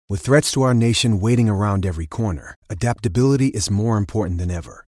With threats to our nation waiting around every corner, adaptability is more important than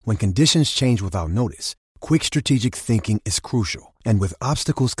ever. When conditions change without notice, quick strategic thinking is crucial. And with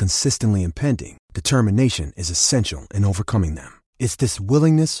obstacles consistently impending, determination is essential in overcoming them. It's this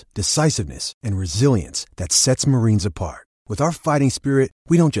willingness, decisiveness, and resilience that sets Marines apart. With our fighting spirit,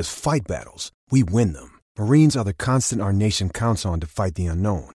 we don't just fight battles, we win them. Marines are the constant our nation counts on to fight the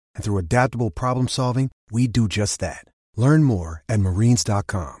unknown. And through adaptable problem solving, we do just that. Learn more at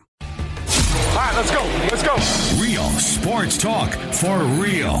marines.com. All right, let's go. Let's go. Real sports talk for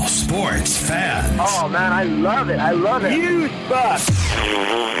real sports fans. Oh, man, I love it. I love it. You suck.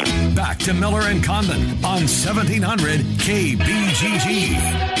 Back to Miller and Condon on 1700 KBGG.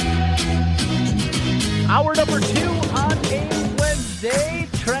 Hour number 2 on a Wednesday.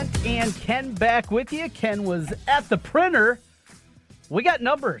 Trent and Ken back with you. Ken was at the printer. We got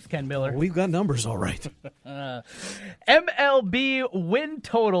numbers, Ken Miller. We've got numbers, all right. MLB win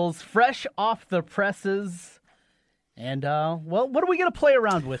totals fresh off the presses. And, well, what are we going to play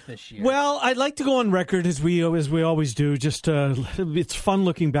around with this year? Well, I'd like to go on record, as we always do. Just it's fun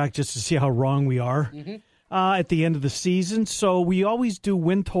looking back just to see how wrong we are at the end of the season. So we always do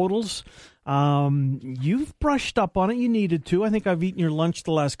win totals. You've brushed up on it. You needed to. I think I've eaten your lunch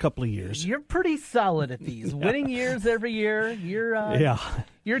the last couple of years. You're pretty solid at these. Winning years every year.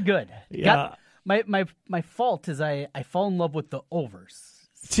 You're good. Yeah. My fault is I fall in love with the overs.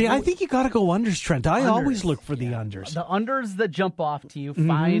 See, I think you got to go unders, Trent. I always look for the unders. The unders that jump off to you.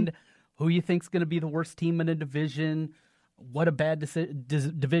 Find who you think's going to be the worst team in a division, what a bad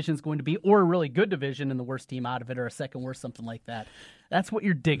division is going to be, or a really good division and the worst team out of it, or a second worst, something like that. That's what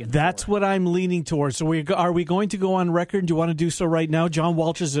you're digging That's for. what I'm leaning towards. So are we going to go on record? Do you want to do so right now? John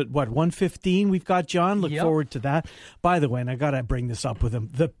Walsh is at, 1:15? We've got John. Look forward to that. By the way, and I got to bring this up with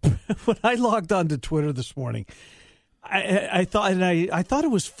him. When I logged on to Twitter this morning, I thought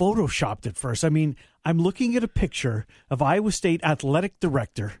it was photoshopped at first. I mean, I'm looking at a picture of Iowa State athletic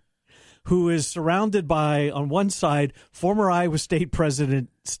director who is surrounded by, on one side, former Iowa State President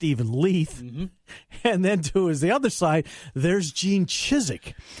Stephen Leith, and then to his the other side, there's Gene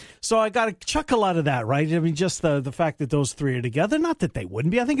Chizik. So I got a chuckle out of that, right? I mean, just the fact that those three are together. Not that they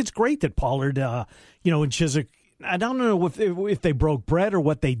wouldn't be. I think it's great that Pollard, and Chizik. I don't know if they broke bread or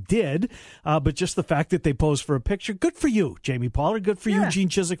what they did, but just the fact that they posed for a picture. Good for you, Jamie Pollard. Good for you, Gene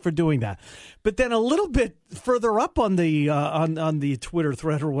Chizik, for doing that. But then a little bit further up on the on the Twitter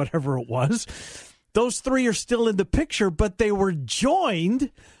thread or whatever it was, those three are still in the picture, but they were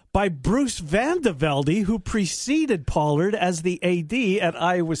joined by Bruce Vandevelde, who preceded Pollard as the AD at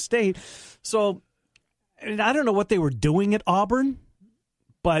Iowa State. So I don't know what they were doing at Auburn,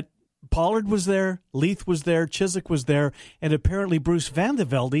 but Pollard was there, Leith was there, Chizik was there, and apparently Bruce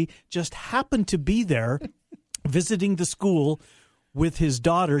Vandevelde just happened to be there visiting the school with his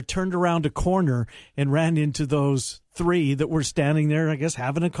daughter, turned around a corner and ran into those three that were standing there, I guess,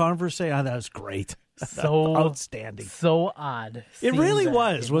 having a conversation. That was great. So outstanding. So odd. It really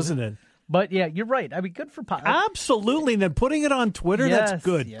was, wasn't it? But, yeah, you're right. I mean, good for Pollard. Absolutely. And then putting it on Twitter, that's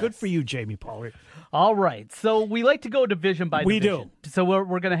good. Yes. Good for you, Jamie Pollard. All right. So we like to go division by division. We do. So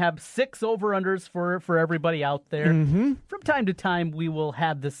we're going to have 6 over-unders for everybody out there. From time to time, we will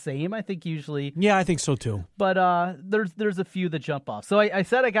have the same, I think, usually. Yeah, I think so, too. But there's a few that jump off. So I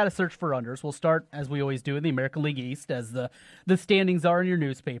said I got to search for unders. We'll start, as we always do, in the American League East, as the standings are in your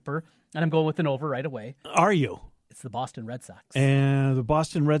newspaper. And I'm going with an over right away. Are you? It's the Boston Red Sox. And the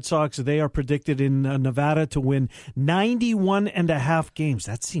Boston Red Sox, they are predicted in Nevada to win 91.5 games.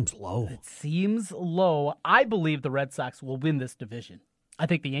 That seems low. It seems low. I believe the Red Sox will win this division. I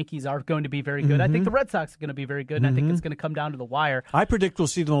think the Yankees are going to be very good. I think the Red Sox are going to be very good, and I think it's going to come down to the wire. I predict we'll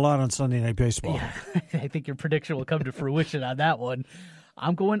see them a lot on Sunday Night Baseball. Yeah, I think your prediction will come to fruition on that one.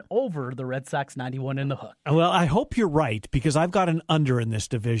 I'm going over the Red Sox 91 in the hook. Well, I hope you're right, because I've got an under in this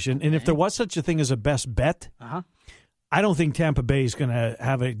division. And if there was such a thing as a best bet, I don't think Tampa Bay is going to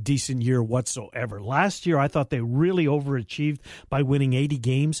have a decent year whatsoever. Last year, I thought they really overachieved by winning 80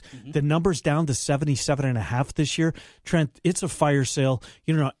 games. The number's down to 77.5 this year. Trent, it's a fire sale.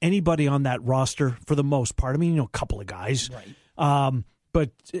 You don't know anybody on that roster for the most part. I mean, a couple of guys. Right.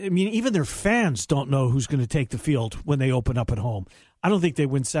 But, I mean, even their fans don't know who's going to take the field when they open up at home. I don't think they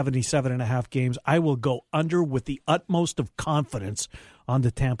win 77.5 games. I will go under with the utmost of confidence on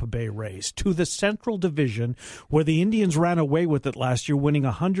the Tampa Bay Rays to the Central Division, where the Indians ran away with it last year, winning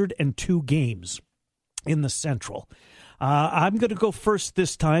 102 games in the Central. I'm going to go first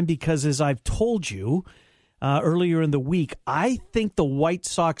this time because, as I've told you, earlier in the week. I think the White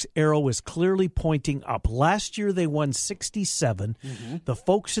Sox arrow is clearly pointing up. Last year they won 67. The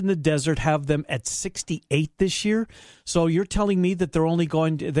folks in the desert have them at 68 this year. So you're telling me that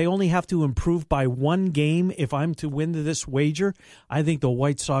they only have to improve by one game if I'm to win this wager? I think the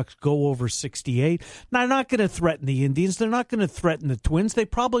White Sox go over 68. Now, they're not going to threaten the Indians. They're not going to threaten the Twins. They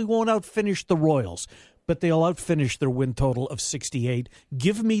probably won't outfinish the Royals, but they'll outfinish their win total of 68.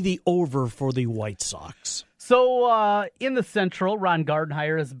 Give me the over for the White Sox. So in the Central, Ron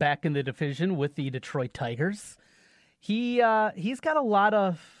Gardenhire is back in the division with the Detroit Tigers. He's got a lot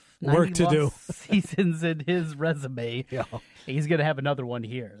of work to do seasons in his resume. Yeah. He's going to have another one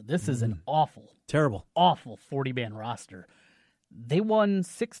here. This is an awful 40-man roster. They won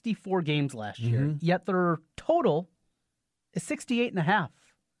 64 games last year, yet their total is 68.5.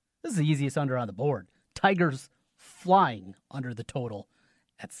 This is the easiest under on the board. Tigers flying under the total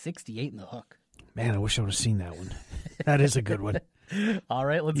at 68 in the hook. Man, I wish I would have seen that one. That is a good one. All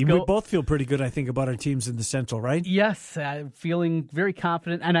right, let's go. We both feel pretty good, I think, about our teams in the Central, right? Yes, I'm feeling very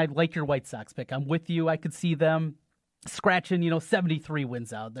confident, and I like your White Sox pick. I'm with you. I could see them scratching, 73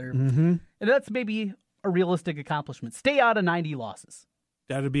 wins out there. And that's maybe a realistic accomplishment. Stay out of 90 losses.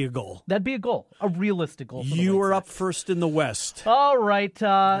 That'd be a goal. That'd be a goal, a realistic goal. For you are up Sox. first in the West. All right.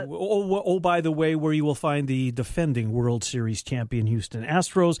 By the way, where you will find the defending World Series champion Houston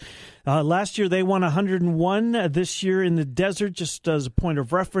Astros. Last year they won 101. This year in the desert, just as a point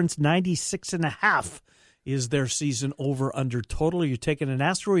of reference, 96.5 is their season over/under total. Are you taking an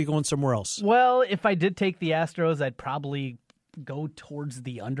Astro or are you going somewhere else? Well, if I did take the Astros, I'd probably go towards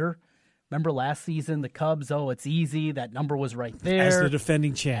the under. Remember last season, the Cubs, it's easy. That number was right there. As the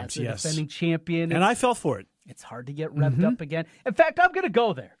defending champs, yes. Defending champion. And I fell for it. It's hard to get revved up again. In fact, I'm going to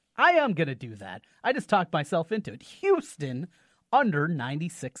go there. I am going to do that. I just talked myself into it. Houston, under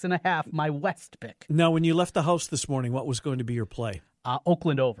 96.5, my West pick. Now, when you left the house this morning, what was going to be your play?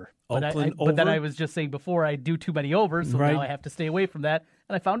 Oakland over. But then I was just saying before I do too many overs, so now I have to stay away from that.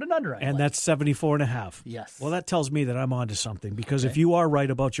 And I found an under. That's 74.5. Yes. Well, that tells me that I'm onto something because if you are right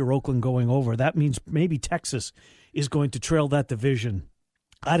about your Oakland going over, that means maybe Texas is going to trail that division.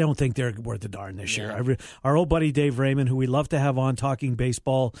 I don't think they're worth a darn this year. Our old buddy Dave Raymond, who we love to have on talking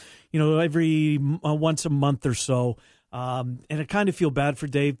baseball, every once a month or so. And I kind of feel bad for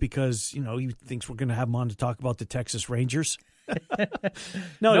Dave because, he thinks we're going to have him on to talk about the Texas Rangers.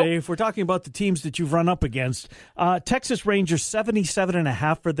 No, nope. Dave, we're talking about the teams that you've run up against. Texas Rangers,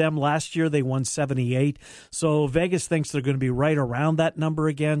 77.5 for them. Last year they won 78. So Vegas thinks they're going to be right around that number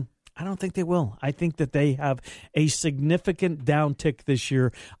again. I don't think they will. I think that they have a significant downtick this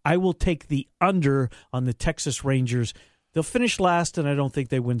year. I will take the under on the Texas Rangers. They'll finish last, and I don't think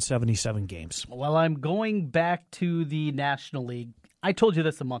they win 77 games. Well, I'm going back to the National League. I told you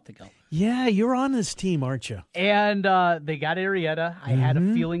this a month ago. Yeah, you're on this team, aren't you? And they got Arrieta. I had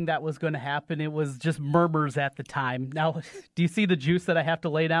a feeling that was going to happen. It was just murmurs at the time. Now, do you see the juice that I have to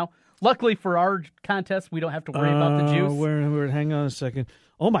lay now? Luckily for our contest, we don't have to worry about the juice. Hang on a second.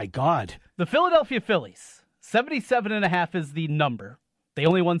 Oh, my God. The Philadelphia Phillies, 77.5 is the number. They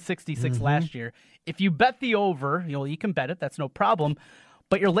only won 66 last year. If you bet the over, you can bet it. That's no problem.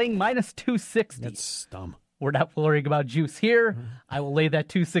 But you're laying minus 260. That's dumb. We're not worrying about juice here. I will lay that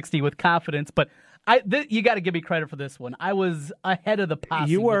 260 with confidence. But you got to give me credit for this one. I was ahead of the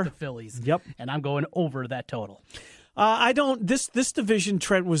posse with the Phillies. Yep. And I'm going over that total. This division,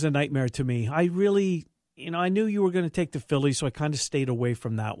 Trent, was a nightmare to me. I really, I knew you were going to take the Phillies, so I kind of stayed away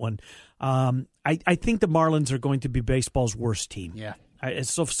from that one. I think the Marlins are going to be baseball's worst team. Yeah.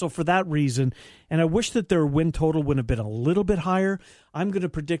 So for that reason, and I wish that their win total would have been a little bit higher. I'm going to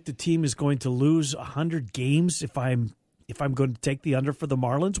predict the team is going to lose 100 games if I'm going to take the under for the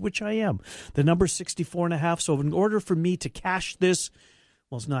Marlins, which I am. The number 64.5. So in order for me to cash this,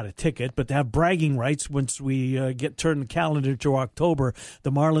 well, it's not a ticket, but to have bragging rights once we turn the calendar to October,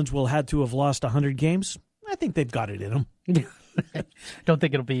 the Marlins will have to have lost 100 games. I think they've got it in them. Don't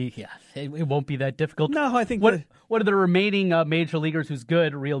think it'll be, it won't be that difficult. No, I think what are the remaining major leaguers who's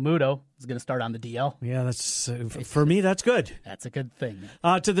good? Real Muto is going to start on the DL. Yeah, that's for me, that's good. That's a good thing.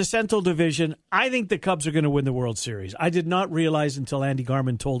 To the Central Division, I think the Cubs are going to win the World Series. I did not realize until Andy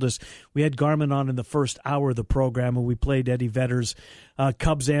Garman told us. We had Garman on in the first hour of the program, and we played Eddie Vedder's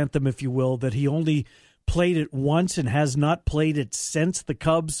Cubs anthem, if you will, that he only played it once and has not played it since the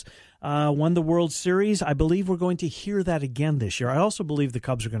Cubs won the World Series. I believe we're going to hear that again this year. I also believe the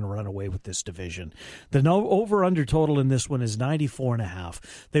Cubs are going to run away with this division. The over-under total in this one is 94.5.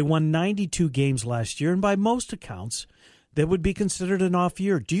 They won 92 games last year, and by most accounts, that would be considered an off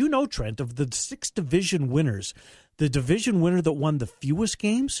year. Do you know, Trent, of the 6 division winners, the division winner that won the fewest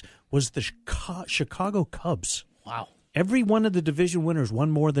games was the Chicago Cubs. Wow. Every one of the division winners won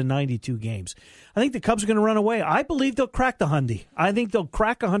more than 92 games. I think the Cubs are going to run away. I believe they'll crack the 100. I think they'll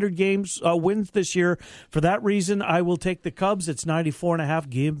crack 100 wins this year. For that reason, I will take the Cubs. It's 94.5.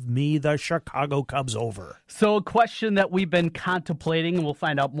 Give me the Chicago Cubs over. So a question that we've been contemplating, and we'll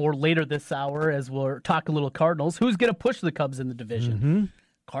find out more later this hour as we'll talk a little Cardinals. Who's going to push the Cubs in the division? Mm-hmm.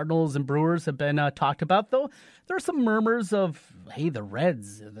 Cardinals and Brewers have been talked about, though. There are some murmurs of, hey, the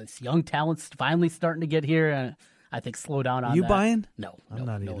Reds, this young talent's finally starting to get here. I think slow down on that. You buying? No, I'm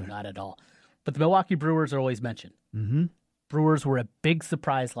not either. not at all. But the Milwaukee Brewers are always mentioned. Mm-hmm. Brewers were a big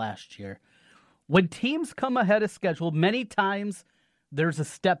surprise last year. When teams come ahead of schedule, many times there's a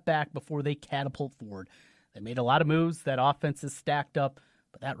step back before they catapult forward. They made a lot of moves. That offense is stacked up,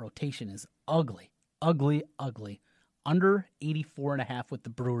 but that rotation is ugly, ugly, ugly. Under 84.5 with the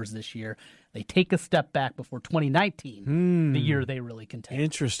Brewers this year. They take a step back before 2019, the year they really contend.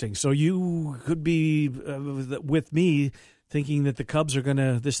 Interesting. So you could be with me thinking that the Cubs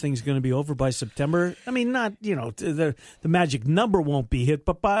are this thing's gonna be over by September. I mean, not the magic number won't be hit,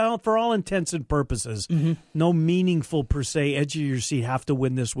 but for all intents and purposes, no meaningful per se edge of your seat have to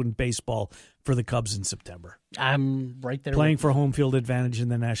win this one baseball for the Cubs in September. I'm right there. Playing for home field advantage in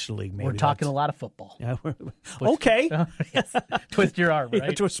the National League. Maybe we're talking a lot of football. Yeah. Okay. Yes. Twist your arm, right?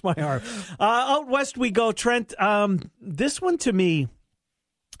 Yeah, twist my arm. Out west we go, Trent. This one to me,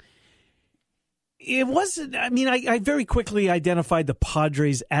 it wasn't. I mean, I very quickly identified the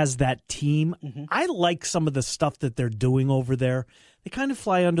Padres as that team. Mm-hmm. I like some of the stuff that they're doing over there. They kind of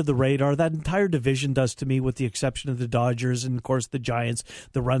fly under the radar. That entire division does to me, with the exception of the Dodgers and, of course, the Giants,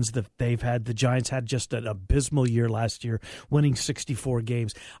 the runs that they've had. The Giants had just an abysmal year last year, winning 64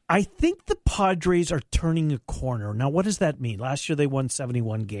 games. I think the Padres are turning a corner. Now, what does that mean? Last year they won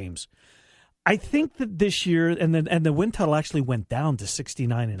 71 games. I think that this year, and the win total actually went down to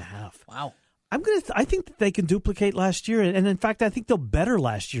 69.5. Wow. I think that they can duplicate last year, and in fact, I think they'll better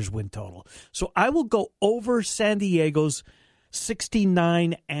last year's win total. So I will go over San Diego's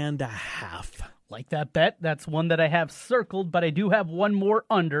 69.5. Like that bet. That's one that I have circled, but I do have one more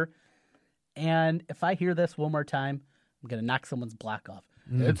under. And if I hear this one more time, I'm going to knock someone's block off.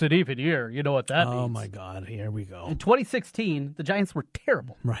 It's an even year. You know what that means. Oh, my God. Here we go. In 2016, the Giants were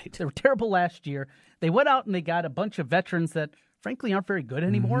terrible. Right. They were terrible last year. They went out and they got a bunch of veterans that, frankly, aren't very good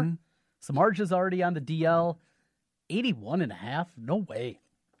anymore. Mm-hmm. Samardzija's already on the DL. 81.5? No way.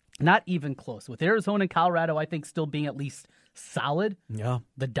 Not even close. With Arizona and Colorado, I think, still being at least solid. Yeah.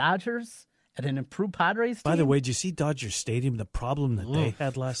 The Dodgers and an improved Padres team. By the way, did you see Dodger Stadium, the problem that they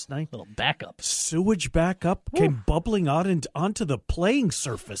had last night? Little backup. Sewage backup came bubbling out onto the playing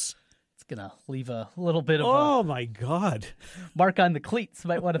surface. It's going to leave a little bit of a my God. Mark on the cleats.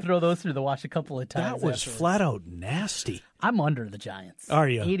 Might want to throw those through the wash a couple of times. That was flat out nasty. I'm under the Giants. Are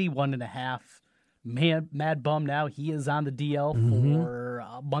you? 81.5. Mad bum now. He is on the DL for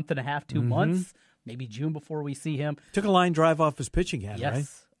a month and a half, 2 months. Maybe June before we see him. Took a line drive off his pitching hat,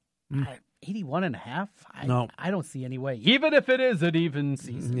 yes. Right? 81.5? No. I don't see any way. Even if it is an even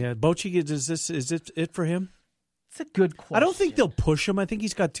season. Yeah, Bochy, is it for him? It's a good question. I don't think they'll push him. I think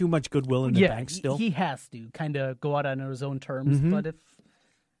he's got too much goodwill in the bank still. He has to kind of go out on his own terms. But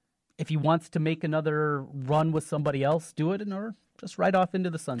if he wants to make another run with somebody else, do it or just right off into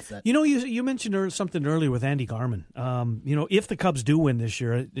the sunset. You know, you mentioned something earlier with Andy Garman. If the Cubs do win this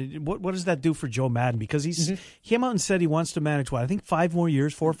year, what does that do for Joe Madden? Because he came out and said he wants to manage, 4 or 5 more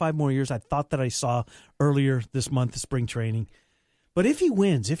years. I thought that I saw earlier this month, spring training. But if he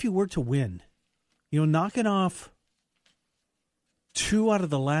were to win, knocking off 2 out of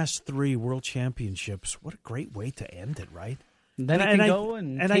the last 3 world championships, what a great way to end it, right? Then he can go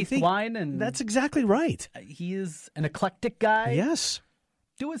and taste wine. And that's exactly right. He is an eclectic guy. Yes.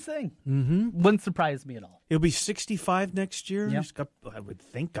 Do his thing. Wouldn't surprise me at all. He'll be 65 next year. Yep. He's got, I would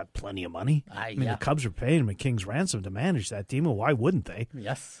think, got plenty of money. The Cubs are paying him a king's ransom to manage that team. Well, why wouldn't they?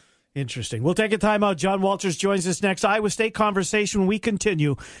 Yes. Interesting. We'll take a timeout. John Walters joins us next. Iowa State conversation. We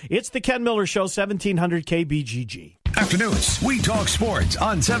continue. It's the Ken Miller Show, 1700 KBGG. Afternoons, we talk sports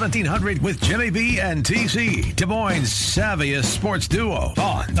on 1700 with Jimmy B and TC, Des Moines' savviest sports duo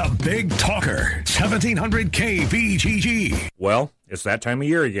on the Big Talker, 1700 KBGG. Well, it's that time of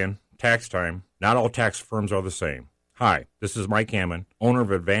year again, tax time. Not all tax firms are the same. Hi, this is Mike Hammond, owner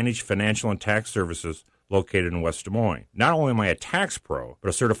of Advantage Financial and Tax Services, located in West Des Moines. Not only am I a tax pro, but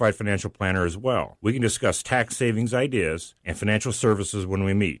a certified financial planner as well. We can discuss tax savings ideas and financial services when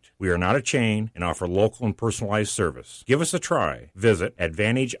we meet. We are not a chain and offer local and personalized service. Give us a try. Visit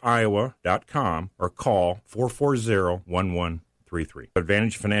AdvantageIowa.com or call 440-1133. 833.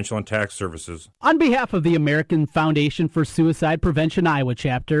 Advantage Financial and Tax Services. On behalf of the American Foundation for Suicide Prevention Iowa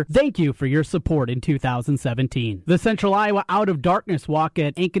chapter, thank you for your support in 2017. The Central Iowa Out of Darkness Walk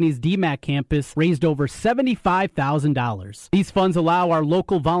at Ankeny's DMAC campus raised over $75,000. These funds allow our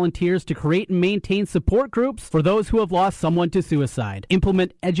local volunteers to create and maintain support groups for those who have lost someone to suicide,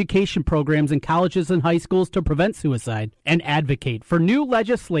 implement education programs in colleges and high schools to prevent suicide, and advocate for new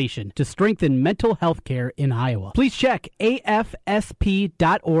legislation to strengthen mental health care in Iowa. Please check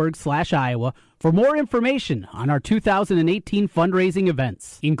afsp.org/Iowa for more information on our 2018 fundraising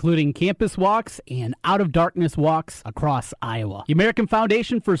events, including campus walks and Out of Darkness walks across Iowa. The American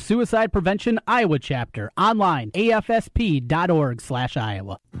Foundation for Suicide Prevention Iowa chapter, online,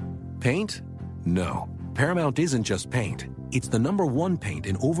 afsp.org/Iowa. Paint? No. Paramount isn't just paint. It's the #1 paint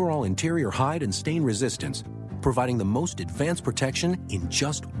in overall interior hide and stain resistance, providing the most advanced protection in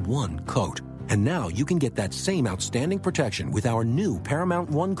just one coat. And now you can get that same outstanding protection with our new Paramount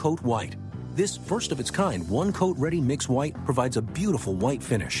One Coat White. This first-of-its-kind one-coat ready mix white provides a beautiful white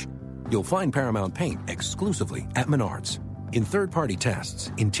finish. You'll find Paramount paint exclusively at Menards. In third-party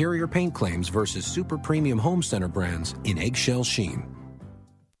tests, interior paint claims versus super premium home center brands in eggshell sheen.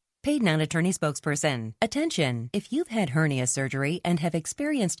 Paid non-attorney spokesperson. Attention! If you've had hernia surgery and have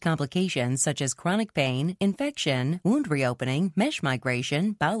experienced complications such as chronic pain, infection, wound reopening, mesh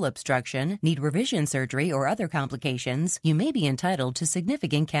migration, bowel obstruction, need revision surgery, or other complications, you may be entitled to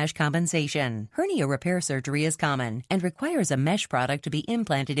significant cash compensation. Hernia repair surgery is common and requires a mesh product to be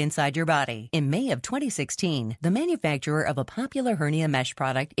implanted inside your body. In May of 2016, the manufacturer of a popular hernia mesh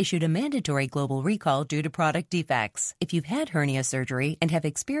product issued a mandatory global recall due to product defects. If you've had hernia surgery and have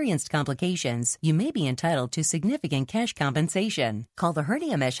experienced complications, you may be entitled to significant cash compensation. Call the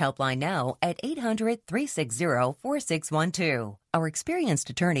Hernia Mesh Helpline now at 800-360-4612. Our experienced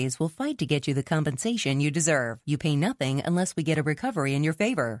attorneys will fight to get you the compensation you deserve. You pay nothing unless we get a recovery in your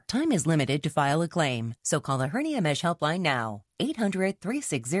favor. Time is limited to file a claim, so call the Hernia Mesh Helpline now.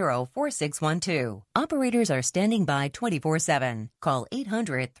 800-360-4612. Operators are standing by 24/7. Call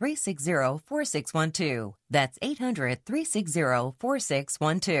 800-360-4612. That's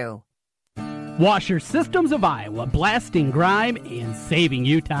 800-360-4612. Washer Systems of Iowa, blasting grime and saving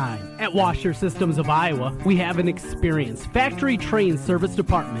you time. At Washer Systems of Iowa, we have an experienced factory-trained service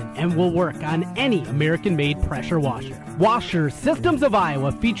department and will work on any American-made pressure washer. Washer Systems of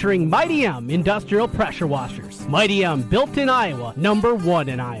Iowa, featuring Mighty M industrial pressure washers. Mighty M, built in Iowa, #1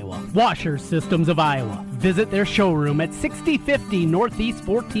 in Iowa. Washer Systems of Iowa. Visit their showroom at 6050 Northeast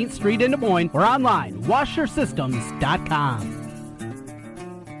 14th Street in Des Moines or online, washersystems.com.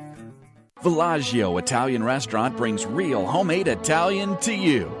 Villaggio Italian Restaurant brings real homemade Italian to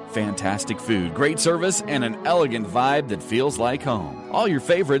you. Fantastic food, great service, and an elegant vibe that feels like home. All your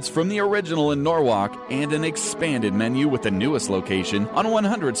favorites from the original in Norwalk and an expanded menu with the newest location on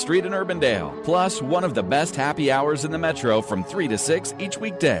 100th Street in Urbandale. Plus, one of the best happy hours in the metro from 3 to 6 each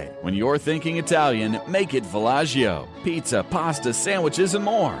weekday. When you're thinking Italian, make it Villaggio. Pizza, pasta, sandwiches, and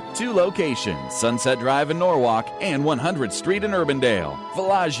more. 2 locations, Sunset Drive in Norwalk and 100th Street in Urbandale.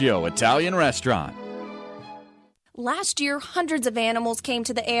 Villaggio Italian Restaurant. Last year, hundreds of animals came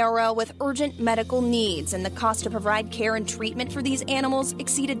to the ARL with urgent medical needs, and the cost to provide care and treatment for these animals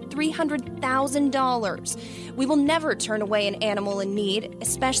exceeded $300,000. We will never turn away an animal in need,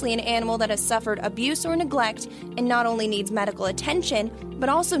 especially an animal that has suffered abuse or neglect and not only needs medical attention, but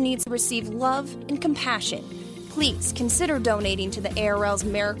also needs to receive love and compassion. Please consider donating to the ARL's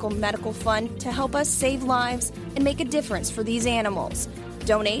Miracle Medical Fund to help us save lives and make a difference for these animals.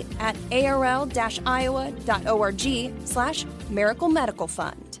 Donate at arl-iowa.org/Miracle Medical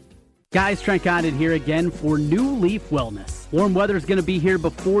Fund. Guys, Trent Condon here again for New Leaf Wellness. Warm weather is going to be here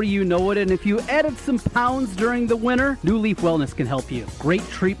before you know it, and if you added some pounds during the winter, New Leaf Wellness can help you. Great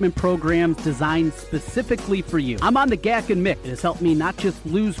treatment programs designed specifically for you. I'm on the GAC and Mick. It has helped me not just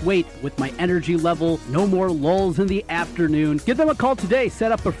lose weight with my energy level, no more lulls in the afternoon. Give them a call today.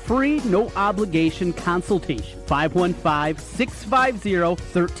 Set up a free, no-obligation consultation.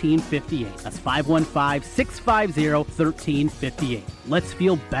 515-650-1358. That's 515-650-1358. Let's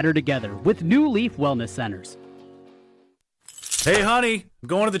feel better together with New Leaf Wellness Centers. Hey, honey, I'm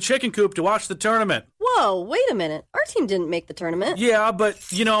going to the chicken coop to watch the tournament. Whoa, wait a minute. Our team didn't make the tournament. Yeah, but,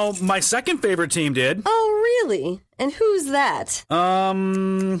 you know, my second favorite team did. Oh, really? And who's that? Let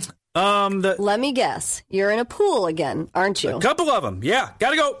me guess. You're in a pool again, aren't you? A couple of them. Yeah,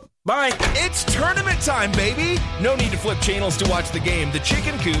 gotta go. Bye. It's tournament time, baby. No need to flip channels to watch the game. The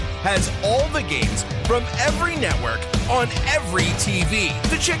Chicken Coop has all the games from every network on every TV.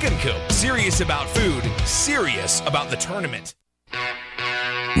 The Chicken Coop. Serious about food, serious about the tournament.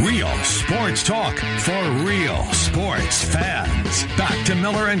 Real sports talk for real sports fans. Back to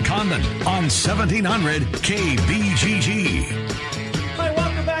Miller and Condon on 1700 KBGG. Hi,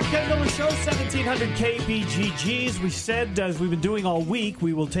 welcome back. Ken Miller Show, 1700 KBGG. As we said, as we've been doing all week,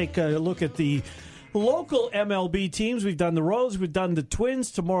 we will take a look at the local MLB teams. We've done the Rose, we've done the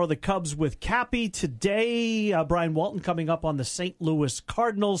Twins. Tomorrow, the Cubs with Cappy. Today, Brian Walton coming up on the St. Louis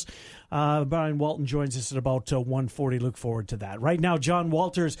Cardinals. Brian Walton joins us at about 1:40. Look forward to that. Right now, John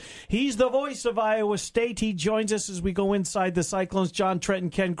Walters, he's the voice of Iowa State. He joins us as we go inside the Cyclones. John, Trent,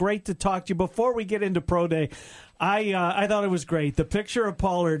 and Ken, great to talk to you. Before we get into Pro Day, I thought it was great. The picture of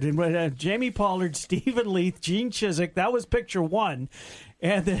Pollard, and Jamie Pollard, Stephen Leith, Gene Chizik, that was picture one.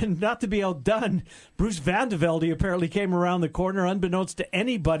 And then, not to be outdone, Bruce Vandevelde apparently came around the corner, unbeknownst to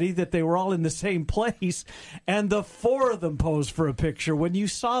anybody, that they were all in the same place. And the four of them posed for a picture. When you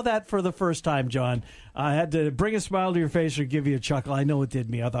saw that for the first time, John, I had to bring a smile to your face or give you a chuckle. I know it did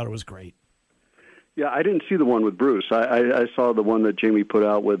me. I thought it was great. Yeah, I didn't see the one with Bruce. I saw the one that Jamie put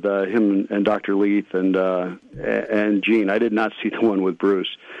out with him and Dr. Leith and Gene. I did not see the one with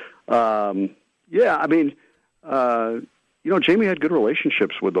Bruce. Yeah, I mean... Jamie had good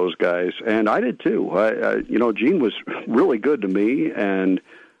relationships with those guys, and I did too. Gene was really good to me and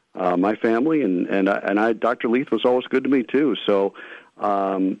my family, and Dr. Leith was always good to me too. So,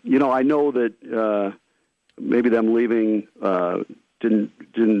 I know that maybe them leaving didn't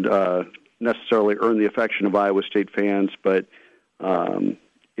necessarily earn the affection of Iowa State fans, but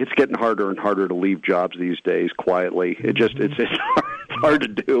it's getting harder and harder to leave jobs these days quietly. It's hard to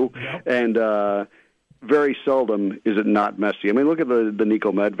do, and. Very seldom is it not messy. I mean, look at the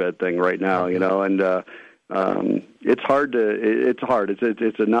Nico Medved thing right now, and it's hard.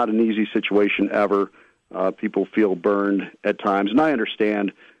 It's not an easy situation ever. People feel burned at times, and I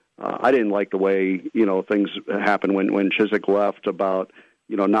understand. I didn't like the way things happened when Chizik left about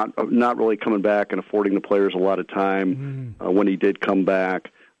not really coming back and affording the players a lot of time when he did come back.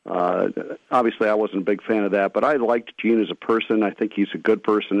 Obviously, I wasn't a big fan of that, but I liked Gene as a person. I think he's a good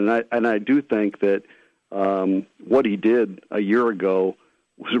person, and I do think that. What he did a year ago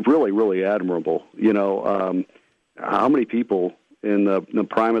was really, really admirable. How many people in the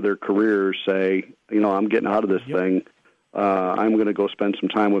prime of their careers say, I'm getting out of this thing. I'm going to go spend some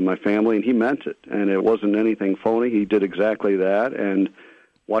time with my family, and he meant it. And it wasn't anything phony. He did exactly that and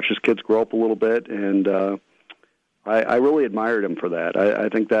watched his kids grow up a little bit. And I really admired him for that. I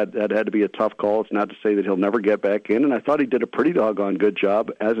think that had to be a tough call. It's not to say that he'll never get back in. And I thought he did a pretty doggone good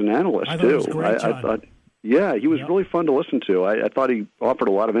job as an analyst, too. It was great, John. I thought. Yeah, he was really fun to listen to. I thought he offered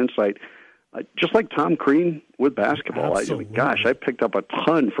a lot of insight, just like Tom Crean with basketball. I picked up a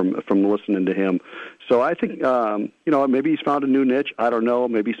ton from listening to him. So I think, maybe he's found a new niche. I don't know.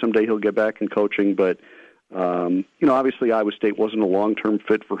 Maybe someday he'll get back in coaching. But, obviously Iowa State wasn't a long-term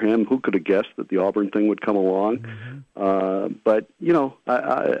fit for him. Who could have guessed that the Auburn thing would come along? But,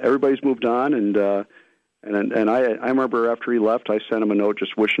 everybody's moved on, and I remember after he left, I sent him a note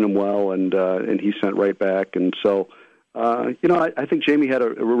just wishing him well, and he sent right back. And so, I think Jamie had a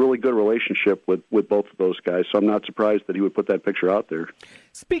really good relationship with both of those guys, so I'm not surprised that he would put that picture out there.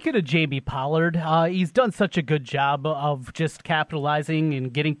 Speaking of Jamie Pollard, he's done such a good job of just capitalizing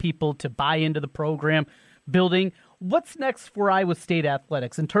and getting people to buy into the program, building. What's next for Iowa State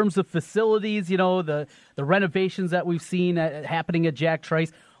athletics in terms of facilities, the renovations that we've seen happening at Jack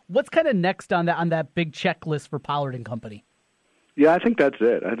Trice? What's kind of next on that big checklist for Pollard and company? Yeah, I think that's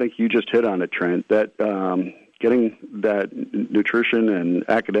it. I think you just hit on it, Trent. That getting that nutrition and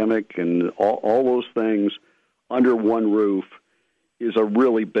academic and all those things under one roof is a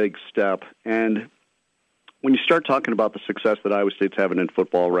really big step. And when you start talking about the success that Iowa State's having in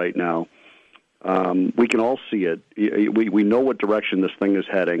football right now, we can all see it. We know what direction this thing is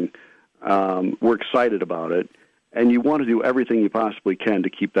heading. We're excited about it. And you want to do everything you possibly can to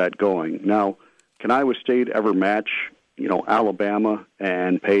keep that going. Now, can Iowa State ever match, Alabama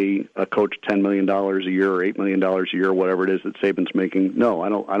and pay a coach $10 million a year or $8 million a year, whatever it is that Saban's making? No,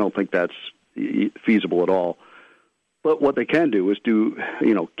 I don't think that's feasible at all. But what they can do is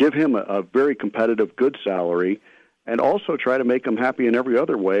give him a very competitive, good salary, and also try to make him happy in every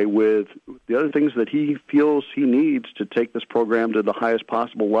other way with the other things that he feels he needs to take this program to the highest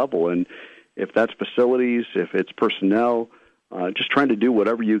possible level. And if that's facilities, if it's personnel, just trying to do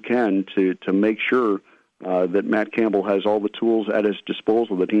whatever you can to make sure that Matt Campbell has all the tools at his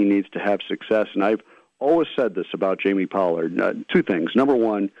disposal that he needs to have success. And I've always said this about Jamie Pollard. Two things. Number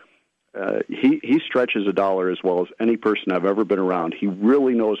one, he stretches a dollar as well as any person I've ever been around. He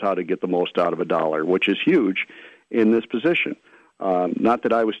really knows how to get the most out of a dollar, which is huge in this position. Not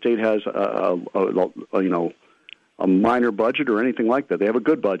that Iowa State has a a minor budget or anything like that. They have a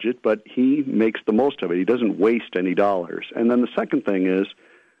good budget, but he makes the most of it. He doesn't waste any dollars. And then the second thing is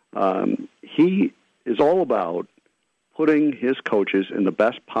he is all about putting his coaches in the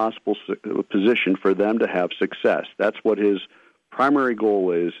best possible position for them to have success. That's what his primary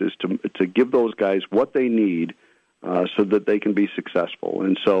goal is to give those guys what they need so that they can be successful.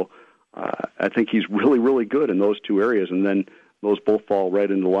 And so I think he's really, really good in those two areas. And then those both fall right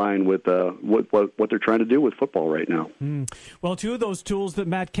into line with what they're trying to do with football right now. Well, two of those tools that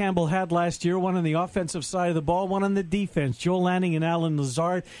Matt Campbell had last year, one on the offensive side of the ball, one on the defense, Joel Lanning and Allen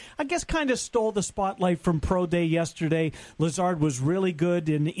Lazard, I guess kind of stole the spotlight from Pro Day yesterday. Lazard was really good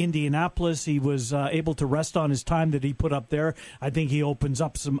in Indianapolis. He was able to rest on his time that he put up there. I think he opens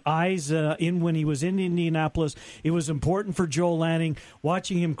up some eyes when he was in Indianapolis. It was important for Joel Lanning,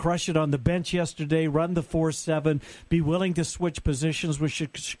 watching him crush it on the bench yesterday, run the 4.7, be willing to switch positions,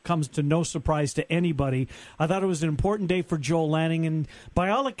 which comes to no surprise to anybody. I thought it was an important day for Joel Lanning, and by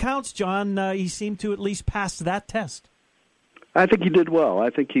all accounts, John, he seemed to at least pass that test. I think he did well.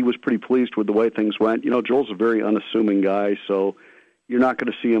 I think he was pretty pleased with the way things went. Joel's a very unassuming guy, so you're not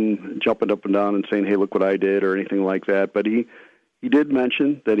going to see him jumping up and down and saying, hey, look what I did, or anything like that. But he did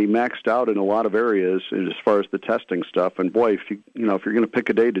mention that he maxed out in a lot of areas as far as the testing stuff. And boy, if you're going to pick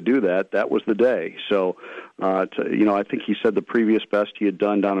a day to do that, that was the day. So, I think he said the previous best he had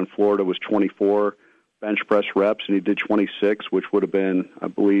done down in Florida was 24 bench press reps, and he did 26, which would have been, I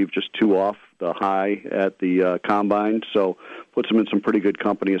believe, just 2 off the high at the combine. So, puts him in some pretty good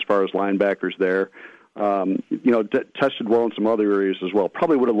company as far as linebackers there. Tested well in some other areas as well.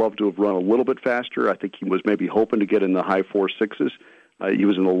 Probably would have loved to have run a little bit faster. I think he was maybe hoping to get in the high 4.6s. He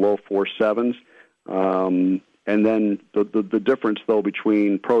was in the low 4.7s. And then the difference, though,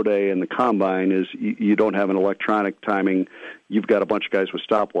 between Pro Day and the Combine is you don't have an electronic timing. You've got a bunch of guys with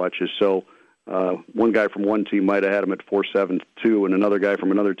stopwatches. So one guy from one team might have had him at 4.72, and another guy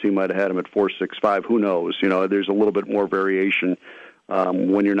from another team might have had him at 4.65. Who knows? There's a little bit more variation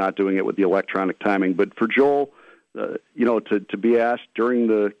when you're not doing it with the electronic timing. But for Joel, to be asked during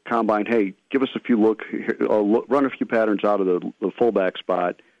the Combine, hey, give us a few run a few patterns out of the fullback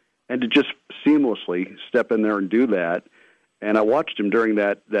spot, and to just seamlessly step in there and do that. And I watched him during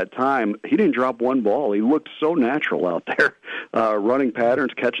that time. He didn't drop one ball. He looked so natural out there, running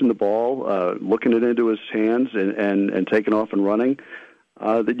patterns, catching the ball, looking it into his hands, and taking off and running.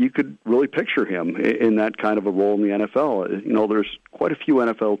 That you could really picture him in that kind of a role in the NFL. There's quite a few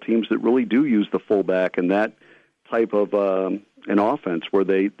NFL teams that really do use the fullback in that type of an offense where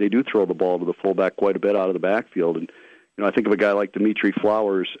they do throw the ball to the fullback quite a bit out of the backfield. And I think of a guy like Dimitri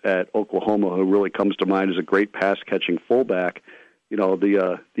Flowers at Oklahoma, who really comes to mind as a great pass-catching fullback. The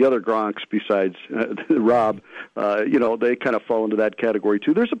other Gronks besides Rob, they kind of fall into that category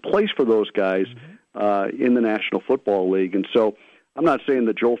too. There's a place for those guys in the National Football League, and so I'm not saying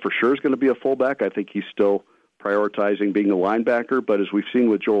that Joel for sure is going to be a fullback. I think he's still prioritizing being a linebacker, but as we've seen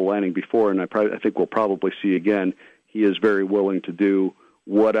with Joel Lanning before, and I think we'll probably see again, he is very willing to do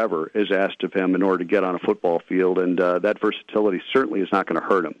whatever is asked of him in order to get on a football field, and that versatility certainly is not going to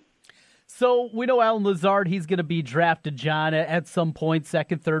hurt him. So we know Allen Lazard, he's going to be drafted, John, at some point,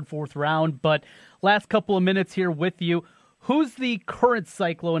 2nd, 3rd, 4th round, but last couple of minutes here with you, who's the current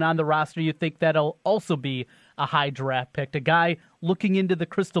Cyclone on the roster you think that'll also be a high draft pick, a guy looking into the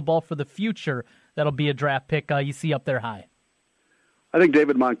crystal ball for the future that'll be a draft pick you see up there high? I think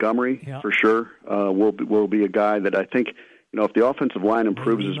David Montgomery, for sure, will be a guy that I think, if the offensive line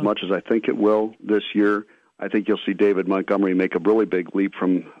improves as much as I think it will this year, I think you'll see David Montgomery make a really big leap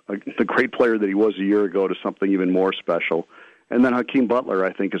from the great player that he was a year ago to something even more special. And then Hakeem Butler,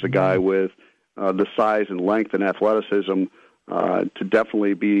 I think, is a guy with the size and length and athleticism to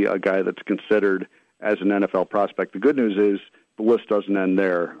definitely be a guy that's considered as an NFL prospect. The good news is the list doesn't end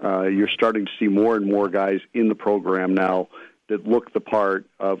there. You're starting to see more and more guys in the program now that look the part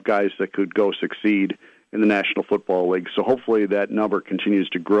of guys that could go succeed in the National Football League. So hopefully that number continues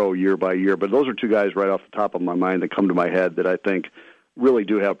to grow year by year. But those are two guys right off the top of my mind that come to my head that I think really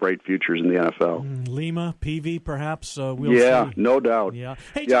do have bright futures in the NFL. Lima, Peavy, perhaps. We'll see. No doubt. Yeah,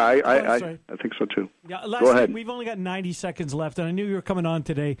 hey, John, I think so too. Yeah, Go ahead. We've only got 90 seconds left, and I knew you were coming on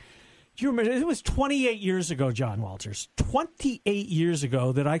today. Do you remember? It was 28 years ago, John Walters. 28 years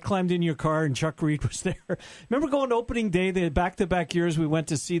ago that I climbed in your car and Chuck Reed was there. Remember going to opening day, the back-to-back years we went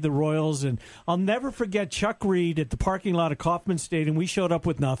to see the Royals, and I'll never forget Chuck Reed at the parking lot of Kauffman Stadium. We showed up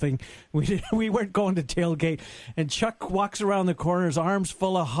with nothing. We weren't going to tailgate, and Chuck walks around the corner, his arms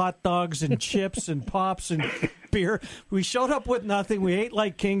full of hot dogs and chips and pops and beer. We showed up with nothing. We ate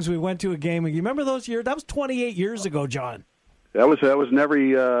like kings. We went to a game. And you remember those years? That was 28 years ago, John. That was an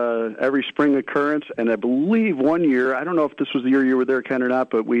every spring occurrence, and I believe one year, I don't know if this was the year you were there, Ken, or not,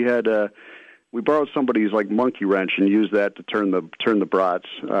 but we had we borrowed somebody's like monkey wrench and used that to turn the brats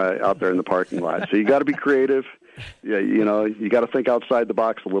out there in the parking lot. So you got to be creative. Yeah, you got to think outside the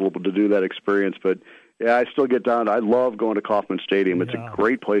box a little bit to do that experience. But yeah, I still get down. I love going to Kauffman Stadium. It's a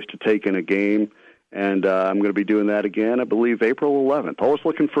great place to take in a game, and I'm going to be doing that again. I believe April 11th. Always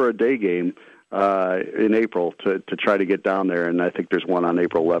looking for a day game in April to try to get down there, and I think there's one on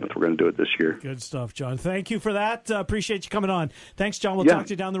April 11th. We're going to do it this year. Good stuff, John. Thank you for that. Appreciate you coming on. Thanks, John. We'll talk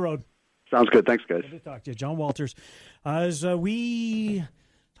to you down the road. Sounds good. Thanks, guys. Good to talk to you. John Walters. As we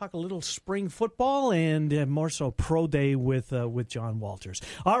talk a little spring football and more so pro day with John Walters.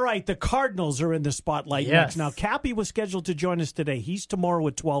 All right, the Cardinals are in the spotlight next. Now, Cappy was scheduled to join us today. He's tomorrow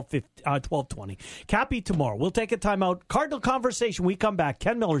at 12:20. Cappy tomorrow. We'll take a timeout. Cardinal Conversation. We come back.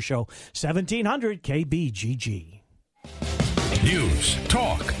 Ken Miller Show, 1700 KBGG. News,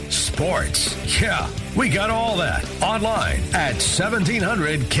 talk, sports. Yeah, we got all that online at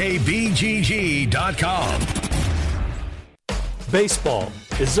 1700kbgg.com. Baseball.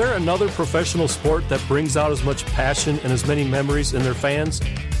 Is there another professional sport that brings out as much passion and as many memories in their fans?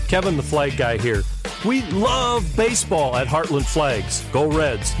 Kevin the Flag Guy here. We love baseball at Heartland Flags. Go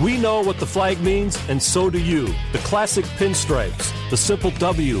Reds. We know what the flag means, and so do you. The classic pinstripes, the simple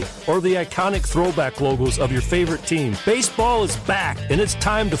W, or the iconic throwback logos of your favorite team. Baseball is back, and it's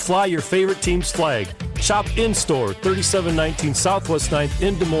time to fly your favorite team's flag. Shop in-store, 3719 Southwest 9th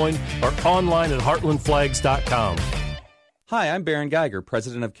in Des Moines, or online at heartlandflags.com. Hi, I'm Baron Geiger,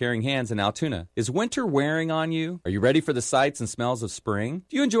 president of Caring Hands in Altoona. Is winter wearing on you? Are you ready for the sights and smells of spring?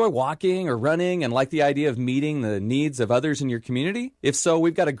 Do you enjoy walking or running and like the idea of meeting the needs of others in your community? If so,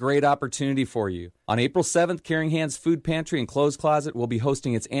 we've got a great opportunity for you. On April 7th, Caring Hands Food Pantry and Clothes Closet will be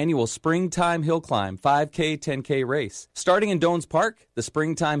hosting its annual Springtime Hill Climb 5K, 10K race. Starting in Dones Park, the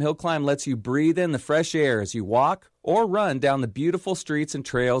Springtime Hill Climb lets you breathe in the fresh air as you walk or run down the beautiful streets and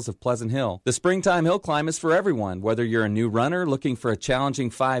trails of Pleasant Hill. The Springtime Hill Climb is for everyone, whether you're a new runner looking for a challenging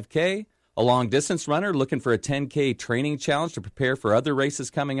 5K, a long-distance runner looking for a 10K training challenge to prepare for other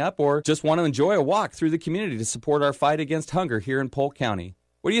races coming up, or just want to enjoy a walk through the community to support our fight against hunger here in Polk County.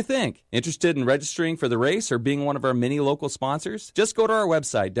 What do you think? Interested in registering for the race or being one of our many local sponsors? Just go to our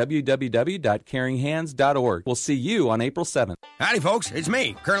website, www.caringhands.org. We'll see you on April 7th. Howdy, folks. It's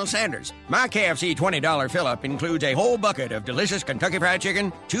me, Colonel Sanders. My KFC $20 fill-up includes a whole bucket of delicious Kentucky Fried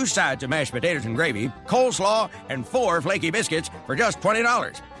Chicken, 2 sides of mashed potatoes and gravy, coleslaw, and 4 flaky biscuits for just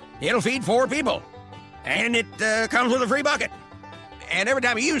 $20. It'll feed 4 people. And it comes with a free bucket. And every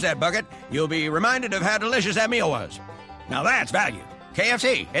time you use that bucket, you'll be reminded of how delicious that meal was. Now that's value.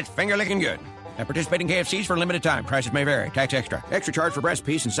 KFC, it's finger-licking good. At participating KFCs for a limited time. Prices may vary. Tax extra. Extra charge for breast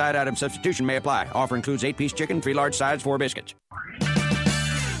piece and side item substitution may apply. Offer includes 8-piece chicken, 3 large sides, 4 biscuits.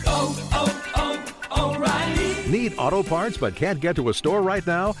 O'Reilly. Need auto parts but can't get to a store right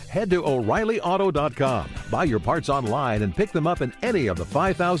now? Head to O'ReillyAuto.com. Buy your parts online and pick them up in any of the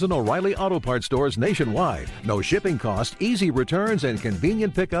 5,000 O'Reilly Auto Parts stores nationwide. No shipping cost, easy returns, and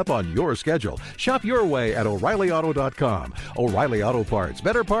convenient pickup on your schedule. Shop your way at O'ReillyAuto.com. O'Reilly Auto Parts.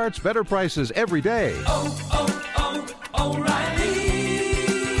 Better prices every day.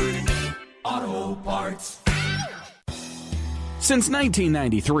 O'Reilly Auto Parts. Since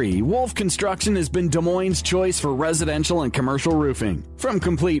 1993, Wolf Construction has been Des Moines' choice for residential and commercial roofing. From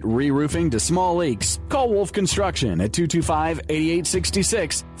complete re-roofing to small leaks, call Wolf Construction at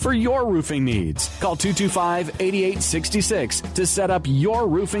 225-8866 for your roofing needs. Call 225-8866 to set up your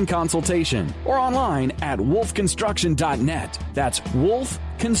roofing consultation or online at wolfconstruction.net. That's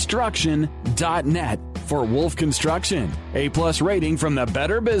wolfconstruction.net for Wolf Construction. A+ rating from the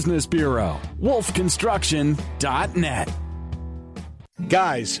Better Business Bureau. wolfconstruction.net.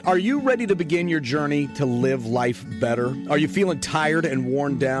 Guys, are you ready to begin your journey to live life better? Are you feeling tired and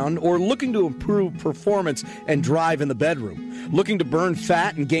worn down, or looking to improve performance and drive in the bedroom? Looking to burn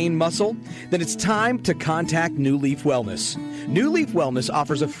fat and gain muscle? Then it's time to contact New Leaf Wellness. New Leaf Wellness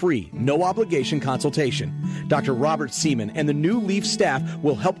offers a free, no-obligation consultation. Dr. Robert Seaman and the New Leaf staff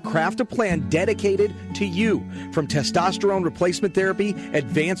will help craft a plan dedicated to you. From testosterone replacement therapy,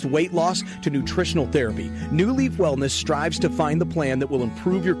 advanced weight loss, to nutritional therapy, New Leaf Wellness strives to find the plan that will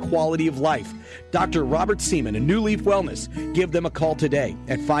improve your quality of life. Dr. Robert Seaman and New Leaf Wellness. Give them a call today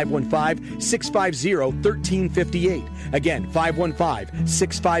at 515-650-1358. Again,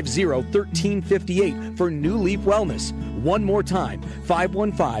 515-650-1358 for New Leaf Wellness. One more time,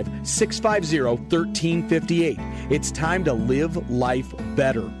 515-650-1358. It's time to live life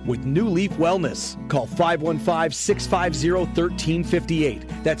better with New Leaf Wellness. Call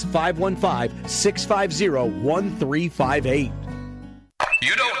 515-650-1358. That's 515-650-1358.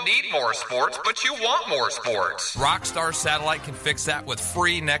 You don't need more sports, but you want more sports. Rockstar Satellite can fix that with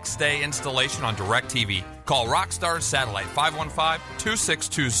free next-day installation on DirecTV. Call Rockstar Satellite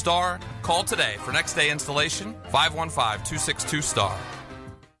 515-262-STAR. Call today for next-day installation, 515-262-STAR.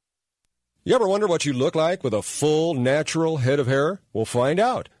 You ever wonder what you look like with a full, natural head of hair? We'll find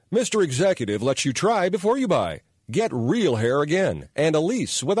out. Mr. Executive lets you try before you buy. Get real hair again and a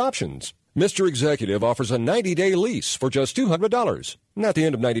lease with options. Mr. Executive offers a 90-day lease for just $200. And at the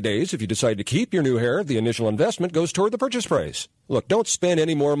end of 90 days, if you decide to keep your new hair, the initial investment goes toward the purchase price. Look, don't spend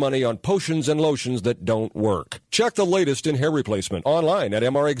any more money on potions and lotions that don't work. Check the latest in hair replacement online at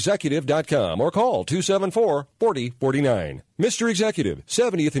mrexecutive.com or call 274-4049. Mr. Executive,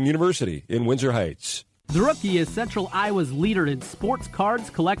 70th and University in Windsor Heights. The Rookie is Central Iowa's leader in sports cards,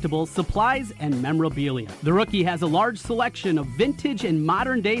 collectibles, supplies, and memorabilia. The Rookie has a large selection of vintage and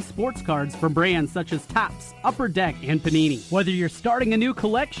modern-day sports cards from brands such as Topps, Upper Deck, and Panini. Whether you're starting a new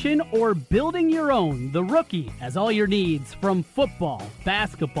collection or building your own, The Rookie has all your needs from football,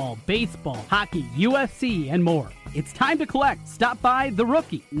 basketball, baseball, hockey, UFC, and more. It's time to collect. Stop by The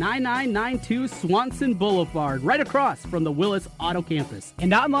Rookie, 9992 Swanson Boulevard, right across from the Willis Auto Campus,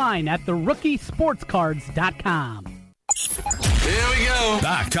 and online at therookie-sportscards.com. Here we go.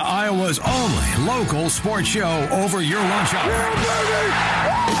 Back to Iowa's only local sports show over your lunch hour.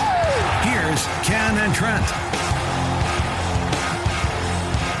 Here's Ken and Trent.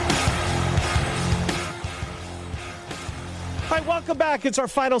 All right, welcome back. It's our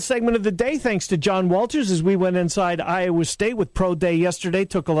final segment of the day. Thanks to John Walters as we went inside Iowa State with Pro Day yesterday.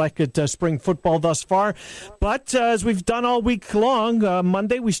 Took a look at spring football thus far. But as we've done all week long,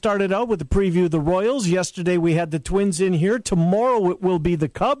 Monday we started out with a preview of the Royals. Yesterday we had the Twins in here. Tomorrow it will be the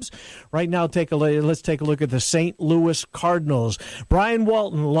Cubs. Right now, let's take a look at the St. Louis Cardinals. Brian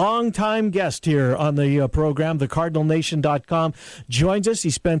Walton, longtime guest here on the program, thecardinalnation.com, joins us. He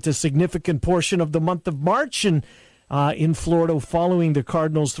spent a significant portion of the month of March and in Florida following the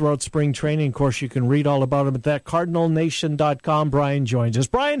Cardinals throughout spring training. Of course, you can read all about him at that, cardinalnation.com. Brian joins us.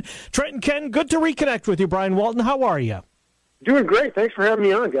 Brian, Trent and Ken, good to reconnect with you. Brian Walton, how are you? Doing great. Thanks for having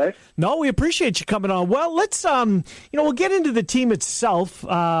me on, guys. No, we appreciate you coming on. Well, let's, we'll get into the team itself, in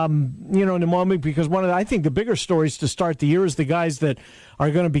a moment, because I think the bigger stories to start the year is the guys that are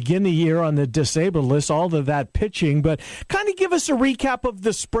going to begin the year on the disabled list, all of that pitching. But kind of give us a recap of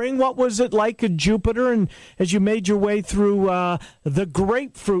the spring. What was it like at Jupiter, and as you made your way through the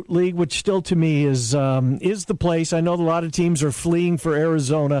Grapefruit League, which still to me is the place. I know a lot of teams are fleeing for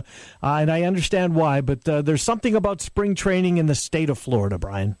Arizona, and I understand why, but there's something about spring training in the state of Florida,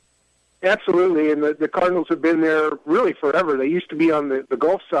 Brian. Absolutely, and the Cardinals have been there really forever. They used to be on the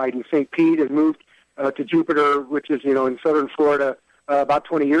Gulf side in St. Pete and moved to Jupiter, which is, in southern Florida, about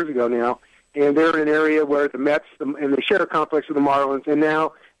 20 years ago now. And they're in an area where the Mets, and they share a complex with the Marlins, and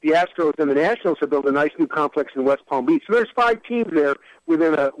now the Astros and the Nationals have built a nice new complex in West Palm Beach. So there's 5 teams there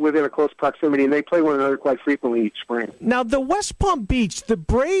within a close proximity, and they play one another quite frequently each spring. Now, the West Palm Beach, the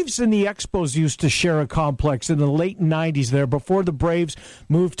Braves and the Expos used to share a complex in the late 90s there before the Braves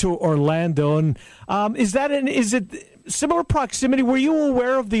moved to Orlando. And is it similar proximity? Were you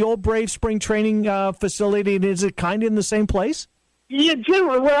aware of the old Braves spring training facility, and is it kind of in the same place? Yeah,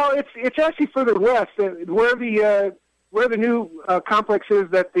 generally. Well, it's actually further west, where the new complex is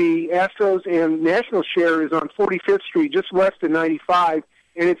that the Astros and Nationals share is on 45th Street, just west of 95,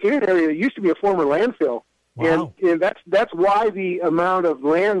 and it's in an area that used to be a former landfill. Wow. And that's why the amount of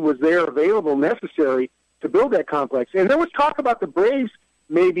land was there available necessary to build that complex. And there was talk about the Braves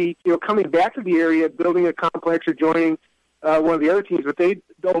maybe coming back to the area, building a complex or joining one of the other teams, but they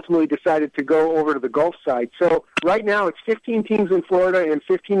ultimately decided to go over to the Gulf side. So right now it's 15 teams in Florida and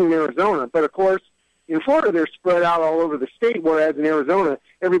 15 in Arizona. But, of course, in Florida they're spread out all over the state, whereas in Arizona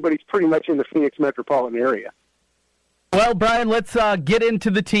everybody's pretty much in the Phoenix metropolitan area. Well, Brian, let's get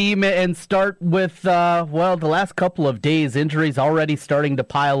into the team and start with, the last couple of days. Injuries already starting to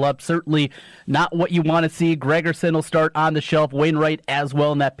pile up. Certainly not what you want to see. Gregerson will start on the shelf. Wainwright as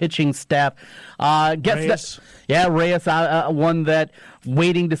well in that pitching staff. Reyes. Reyes, one that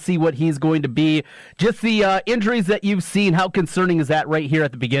waiting to see what he's going to be. Just the injuries that you've seen, how concerning is that right here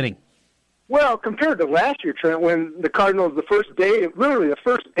at the beginning? Well, compared to last year, Trent, when the Cardinals, the first day of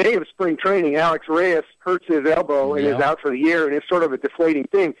spring training, Alex Reyes hurts his elbow and is out for the year, and it's sort of a deflating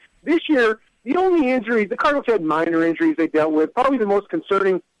thing. This year, the only injuries, the Cardinals had minor injuries they dealt with. Probably the most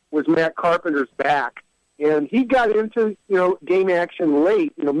concerning was Matt Carpenter's back. And he got into, game action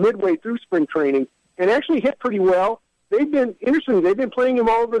late, midway through spring training, and actually hit pretty well. They've been playing him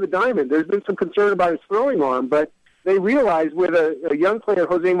all over the diamond. There's been some concern about his throwing arm, but they realized with a young player,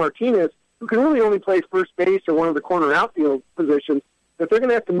 Jose Martinez, who can really only play first base or one of the corner outfield positions, that they're going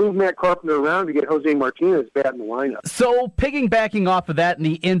to have to move Matt Carpenter around to get Jose Martinez back in the lineup. So, piggybacking off of that and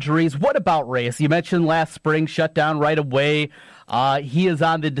the injuries, what about Reyes? You mentioned last spring, shut down right away. He is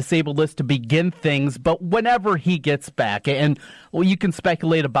on the disabled list to begin things, but whenever he gets back, and you can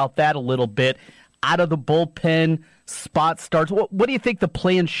speculate about that a little bit, out of the bullpen, spot starts, what do you think the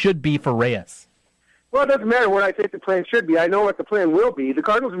plan should be for Reyes? Well, it doesn't matter what I think the plan should be. I know what the plan will be. The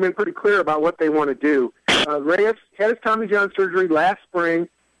Cardinals have been pretty clear about what they want to do. Reyes had his Tommy John surgery last spring.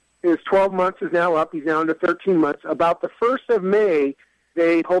 His 12 months is now up. He's down to 13 months. About the 1st of May,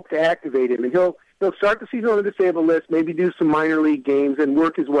 they hope to activate him. And he'll start the season on the disabled list, maybe do some minor league games and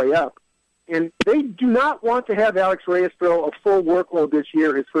work his way up. And they do not want to have Alex Reyes throw a full workload this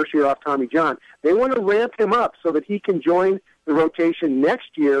year, his first year off Tommy John. They want to ramp him up so that he can join the rotation next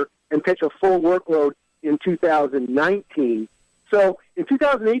year and pitch a full workload in 2019. So in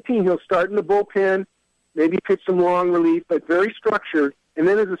 2018, he'll start in the bullpen, maybe pitch some long relief, but very structured. And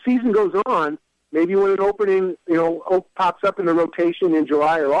then as the season goes on, maybe when an opening, pops up in the rotation in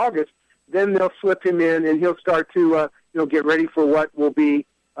July or August, then they'll slip him in and he'll start to, get ready for what will be,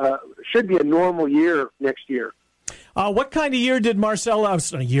 should be a normal year next year. What kind of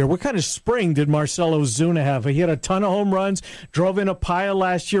what kind of spring did Marcell Ozuna have? He had a ton of home runs, drove in a pile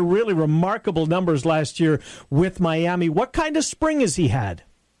last year, really remarkable numbers last year with Miami. What kind of spring has he had?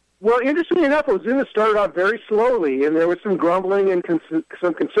 Well, interestingly enough, Ozuna started out very slowly, and there was some grumbling and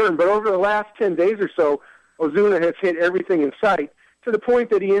some concern. But over the last 10 days or so, Ozuna has hit everything in sight, to the point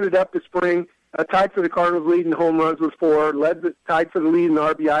that he ended up the spring tied for the Cardinals' lead in home runs with 4, tied for the lead in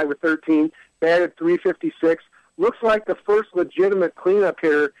RBI with 13, batted .356. Looks like the first legitimate cleanup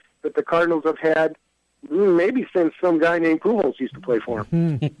hitter that the Cardinals have had maybe since some guy named Pujols used to play for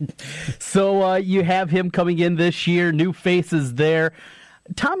him. So you have him coming in this year, new faces there.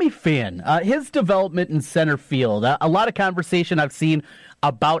 Tommy Pham, his development in center field, a lot of conversation I've seen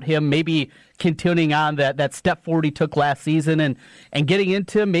about him, maybe continuing on that step forward he took last season and getting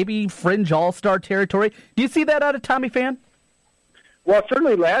into maybe fringe all-star territory. Do you see that out of Tommy Pham? Well,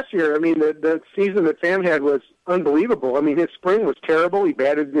 certainly last year. I mean, the season that Pham had was unbelievable. I mean, his spring was terrible. He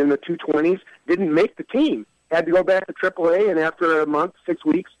batted in the 220s, didn't make the team, had to go back to AAA, and after a month, 6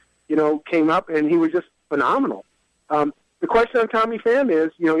 weeks, came up, and he was just phenomenal. The question on Tommy Pham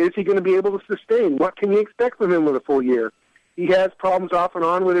is he going to be able to sustain? What can you expect from him with a full year? He has problems off and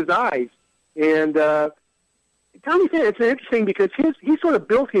on with his eyes. And Tommy Pham, it's interesting because he sort of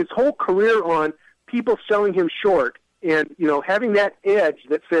built his whole career on people selling him short and, having that edge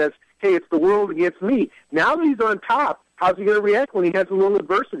that says, hey, it's the world against me. Now that he's on top, how's he going to react when he has a little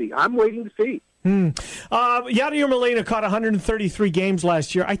adversity? I'm waiting to see. Yadier Molina caught 133 games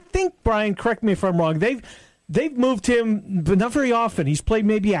last year. I think, Brian, correct me if I'm wrong, They've moved him, but not very often. He's played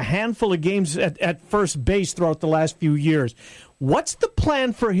maybe a handful of games at first base throughout the last few years. What's the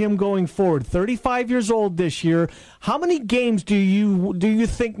plan for him going forward? 35 years old this year. How many games do you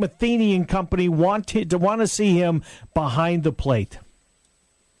think Matheny and company want to see him behind the plate?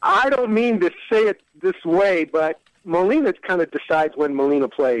 I don't mean to say it this way, but Molina kind of decides when Molina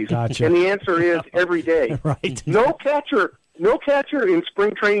plays. Gotcha. And the answer is every day. Right. No catcher in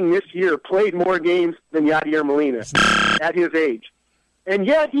spring training this year played more games than Yadier Molina at his age. And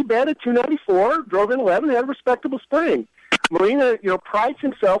yet he batted .294, drove in 11, had a respectable spring. Molina, prides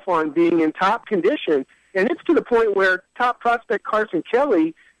himself on being in top condition, and it's to the point where top prospect Carson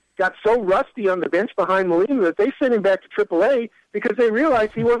Kelly got so rusty on the bench behind Molina that they sent him back to AAA because they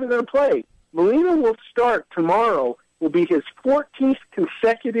realized he wasn't going to play. Molina will start tomorrow, will be his 14th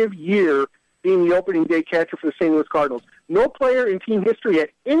consecutive year being the opening day catcher for the St. Louis Cardinals. No player in team history at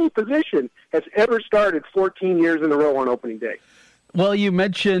any position has ever started 14 years in a row on opening day. Well, you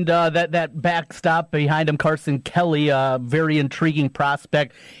mentioned that backstop behind him, Carson Kelly, very intriguing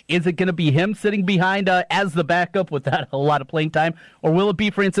prospect. Is it going to be him sitting behind as the backup without a lot of playing time, or will it be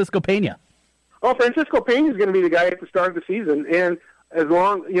Francisco Pena? Well, Francisco Pena is going to be the guy at the start of the season, and as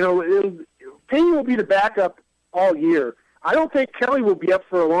long, Pena will be the backup all year. I don't think Kelly will be up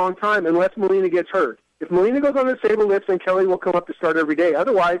for a long time unless Molina gets hurt. If Molina goes on the disabled list, then Kelly will come up to start every day.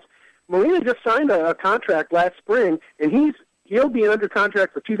 Otherwise, Molina just signed a contract last spring, and he'll be under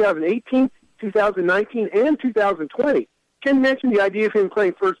contract for 2018, 2019, and 2020. Ken mentioned the idea of him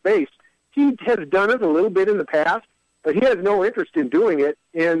playing first base. He has done it a little bit in the past, but he has no interest in doing it.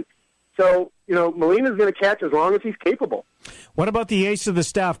 And so, Molina's going to catch as long as he's capable. What about the ace of the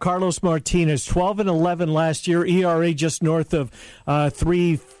staff, Carlos Martinez? 12-11 last year, ERA just north of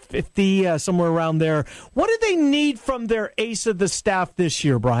 3.50, somewhere around there. What do they need from their ace of the staff this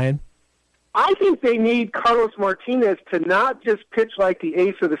year, Brian? I think they need Carlos Martinez to not just pitch like the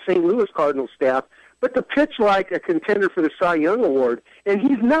ace of the St. Louis Cardinals staff, but to pitch like a contender for the Cy Young Award. And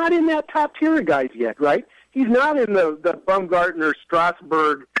he's not in that top tier of guys yet, right? He's not in the Bumgarner,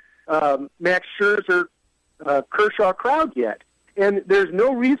 Strasburg, Max Scherzer, Kershaw crowd yet. And there's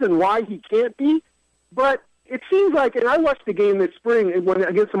no reason why he can't be, but it seems like, and I watched the game this spring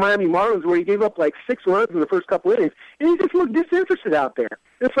against the Miami Marlins where he gave up like 6 runs in the first couple innings, and he just looked disinterested out there.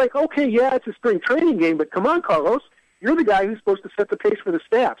 It's like, okay, yeah, it's a spring training game, but come on, Carlos, you're the guy who's supposed to set the pace for the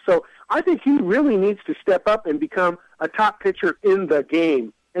staff. So I think he really needs to step up and become a top pitcher in the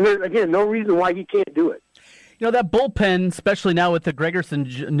game. And there's, again, no reason why he can't do it. You know, that bullpen, especially now with the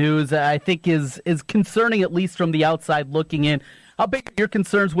Gregerson news, I think is concerning, at least from the outside looking in. How big are your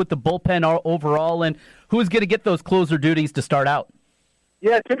concerns with the bullpen overall, and who's going to get those closer duties to start out?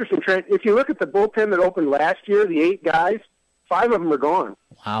 Yeah, it's interesting, Trent. If you look at the bullpen that opened last year, the 8 guys, 5 of them are gone.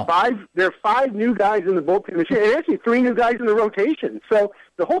 Wow. There are 5 new guys in the bullpen this year, and actually 3 new guys in the rotation. So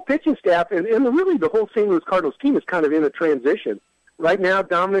the whole pitching staff and really the whole St. Louis Cardinals team is kind of in a transition. Right now,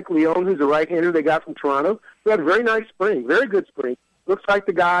 Dominic Leone, who's a right-hander they got from Toronto, who had a very nice spring, very good spring. Looks like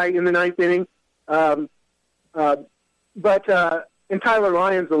the guy in the 9th inning. And Tyler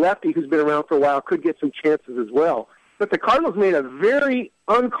Lyons, the lefty who's been around for a while, could get some chances as well. But the Cardinals made a very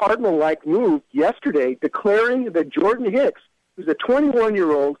un-Cardinal-like move yesterday, declaring that Jordan Hicks, who's a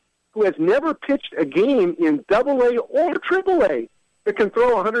 21-year-old who has never pitched a game in AA or AAA, that can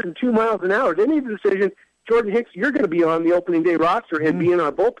throw 102 miles an hour, they made the decision, Jordan Hicks, you're going to be on the opening day roster and be in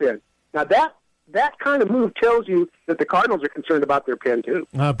our bullpen. Now, that kind of move tells you that the Cardinals are concerned about their pen, too.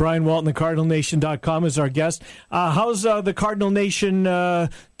 Brian Walton, thecardinalnation.com, is our guest. How's the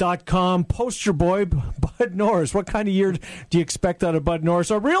cardinalnation.com poster boy, Bud Norris? What kind of year do you expect out of Bud Norris?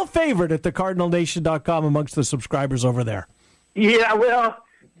 A real favorite at thecardinalnation.com amongst the subscribers over there. Yeah, well,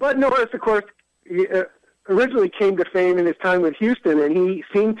 Bud Norris, of course, originally came to fame in his time with Houston, and he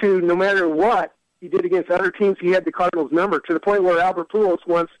seemed to, no matter what he did against other teams, he had the Cardinals' number, to the point where Albert Pujols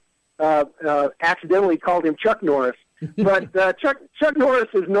once accidentally called him Chuck Norris. But Chuck Norris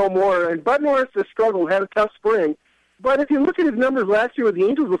is no more, and Bud Norris has struggled, had a tough spring. But if you look at his numbers last year with the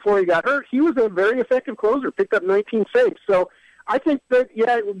Angels before he got hurt, he was a very effective closer, picked up 19 saves. So I think that,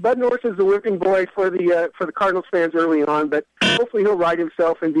 yeah, Bud Norris is the whipping boy for the Cardinals fans early on, but hopefully he'll right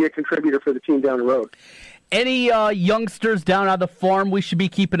himself and be a contributor for the team down the road. Any youngsters down on the farm we should be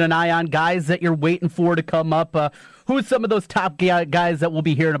keeping an eye on, guys that you're waiting for to come up? Who's some of those top guys that we'll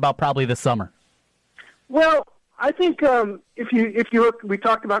be hearing about probably this summer? Well, I think if you look, we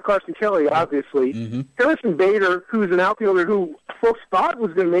talked about Carson Kelly, obviously. Mm-hmm. Harrison Bader, who's an outfielder who folks thought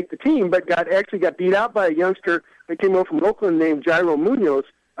was going to make the team, but actually got beat out by a youngster that came over from Oakland named Jairo Munoz.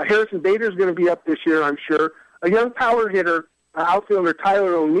 Harrison Bader is going to be up this year, I'm sure. A young power hitter, outfielder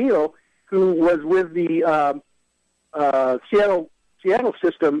Tyler O'Neill, who was with the Seattle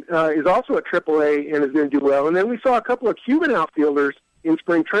system, is also at AAA and is going to do well. And then we saw a couple of Cuban outfielders in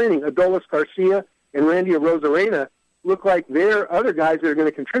spring training, Adolis Garcia and Randy Arozarena, look like they're other guys that are going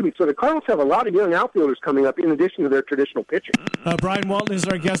to contribute. So the Cardinals have a lot of young outfielders coming up in addition to their traditional pitching. Brian Walton is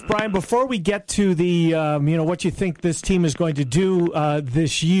our guest. Brian, before we get to the what you think this team is going to do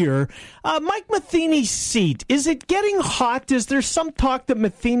this year, Mike Matheny's seat, is it getting hot? Is there some talk that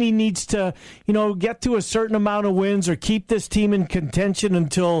Matheny needs to get to a certain amount of wins or keep this team in contention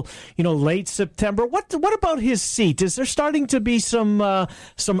until late September? What about his seat? Is there starting to be some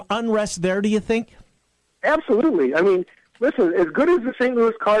unrest there, do you think? Absolutely. I mean, listen, as good as the St.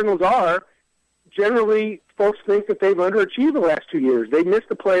 Louis Cardinals are, generally folks think that they've underachieved the last 2 years. They missed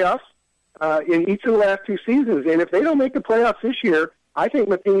the playoffs in each of the last 2 seasons, and if they don't make the playoffs this year, I think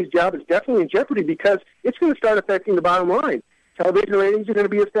Matheny's job is definitely in jeopardy because it's going to start affecting the bottom line. Television ratings are going to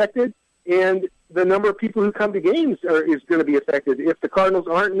be affected, and the number of people who come to games is going to be affected if the Cardinals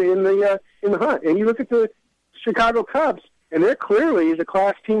aren't in the hunt. And you look at the Chicago Cubs, and they're clearly the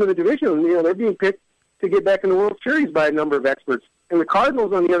class team of the division. They're being picked to get back in the World Series by a number of experts. And the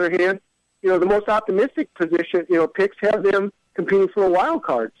Cardinals, on the other hand, the most optimistic position, picks have them competing for a wild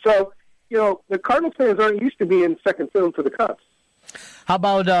card. So, the Cardinals fans aren't used to being second fiddle to the Cubs. How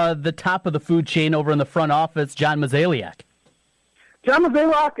about the top of the food chain over in the front office, John Mozeliak? John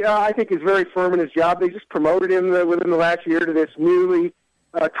Mozeliak, I think, is very firm in his job. They just promoted him within the last year to this newly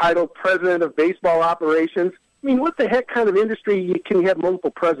titled President of Baseball Operations. I mean, what the heck kind of industry can you have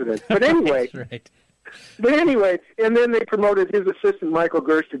multiple presidents? But anyway... That's right. But anyway, and then they promoted his assistant, Michael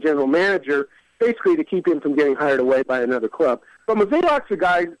Gersh, to general manager, basically to keep him from getting hired away by another club. But Mozeliak's the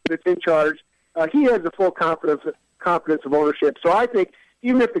guy that's in charge. He has the full confidence of ownership. So I think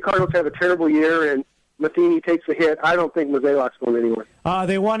even if the Cardinals have a terrible year and Matheny takes a hit, I don't think Mozeliak's going anywhere.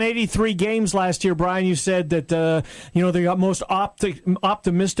 They won 83 games last year, Brian. You said that the most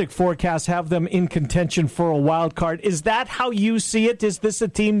optimistic forecasts have them in contention for a wild card. Is that how you see it? Is this a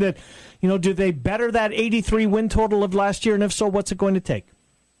team that, do they better that 83 win total of last year? And if so, what's it going to take?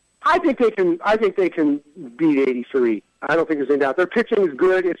 I think they can beat 83. I don't think there's any doubt. Their pitching is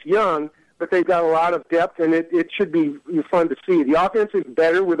good. It's young, but they've got a lot of depth, and it should be fun to see. The offense is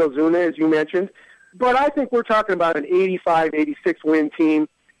better with Ozuna, as you mentioned, but I think we're talking about an 85, 86 win team,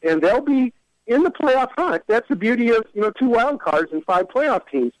 and they'll be in the playoff hunt. That's the beauty of 2 wild cards and 5 playoff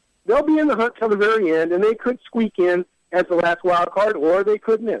teams. They'll be in the hunt till the very end, and they could squeak in as the last wild card, or they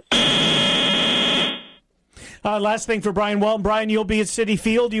could miss. Last thing for Brian Walton. Brian, you'll be at Citi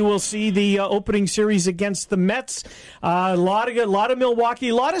Field. You will see the opening series against the Mets. A lot of Milwaukee,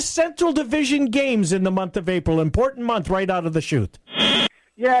 a lot of Central Division games in the month of April. Important month right out of the chute.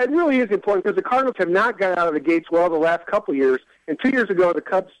 Yeah, it really is important because the Cardinals have not got out of the gates well the last couple of years. And 2 years ago, the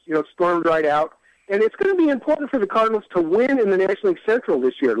Cubs, stormed right out. And it's going to be important for the Cardinals to win in the National League Central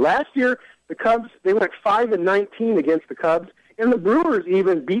this year. Last year, the Cubs, they went 5-19 against the Cubs. And the Brewers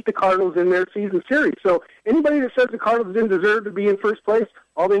even beat the Cardinals in their season series. So anybody that says the Cardinals didn't deserve to be in first place,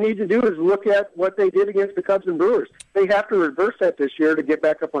 all they need to do is look at what they did against the Cubs and Brewers. They have to reverse that this year to get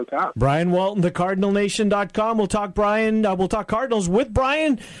back up on top. Brian Walton, thecardinalnation.com. We'll talk Cardinals with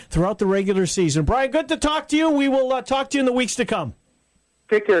Brian throughout the regular season. Brian, good to talk to you. We will talk to you in the weeks to come.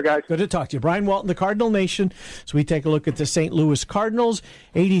 Take care, guys. Good to talk to you. Brian Walton, the Cardinal Nation. So we take a look at the St. Louis Cardinals.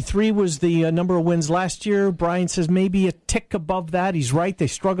 83 was the number of wins last year. Brian says maybe a tick above that. He's right. They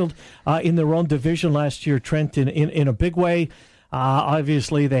struggled in their own division last year, Trent, in a big way.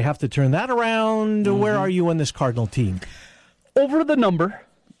 Obviously, they have to turn that around. Mm-hmm. Where are you on this Cardinal team? Over the number.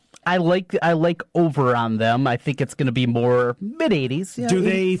 I like over on them. I think it's going to be more mid-80s. Do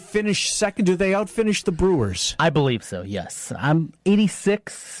they finish second? Do they outfinish the Brewers? I believe so, yes. I'm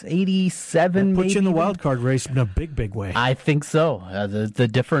 86, 87 Put you in the wild card race in a big way. I think so. The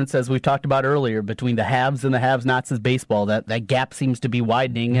difference, as we talked about earlier, between the haves and the have-nots is baseball. That gap seems to be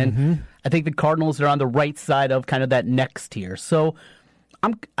widening, and I think the Cardinals are on the right side of kind of that next tier. So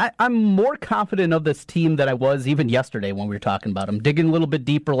I'm more confident of this team than I was even yesterday when we were talking about them. Digging a little bit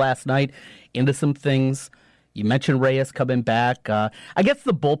deeper last night into some things. You mentioned Reyes coming back. I guess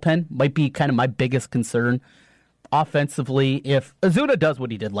the bullpen might be kind of my biggest concern offensively if Ozuna does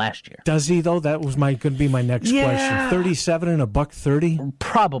what he did last year. Does he, though? That was going to be my next question. 37 and $130?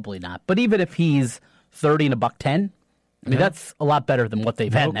 Probably not. But even if he's 30 and $110, I mean, that's a lot better than what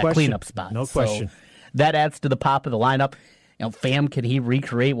they've had in that cleanup spot. No question. So that adds to the pop of the lineup. Pham, can he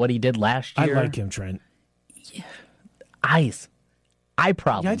recreate what he did last year? I like him, Trent. Yeah. Eye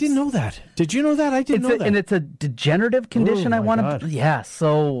problems. Yeah, I didn't know that. Did you know that? I didn't know that. And it's a degenerative condition. Oh, my God. Yeah,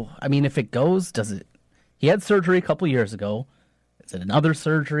 so, I mean, if it goes, does it... He had surgery a couple years ago. Is it another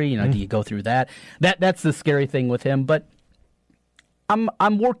surgery? Do you go through that? That's the scary thing with him, but I'm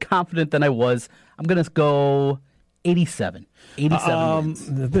more confident than I was. I'm going to go 87. 87 wins.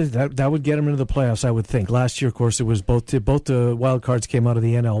 That would get him into the playoffs, I would think. Last year, of course, it was both the wild cards came out of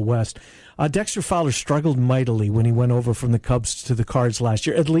the NL West. Dexter Fowler struggled mightily when he went over from the Cubs to the Cards last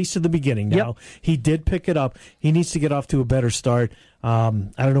year, at least at the beginning. Now, he did pick it up. He needs to get off to a better start. I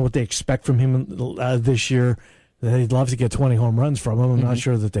don't know what they expect from him this year. They'd love to get 20 home runs from him. I'm not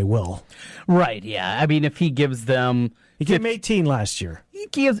sure that they will. Right, yeah. I mean, if he gives them... He gave him 18 last year. He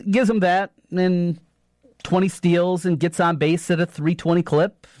gives them that, and 20 steals and gets on base at a 320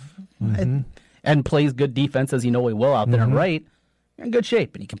 clip and plays good defense, as you know he will out there and right, you're in good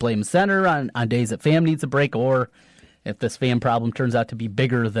shape. And he can play him center on days that Pham needs a break, or if this Pham problem turns out to be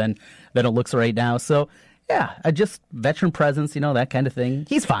bigger than it looks right now. So, yeah, just veteran presence, that kind of thing.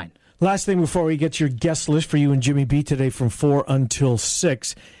 He's fine. Last thing before we get your guest list for you and Jimmy B today from 4 until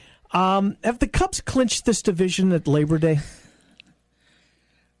 6. Have the Cubs clinched this division at Labor Day?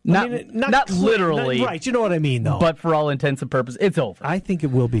 Not literally. Right, you know what I mean, though. But for all intents and purposes, it's over. I think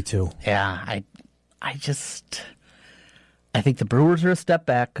it will be, too. Yeah, I think the Brewers are a step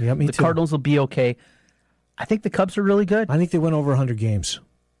back. Yeah, me the too. Cardinals will be okay. I think the Cubs are really good. I think they win over 100 games.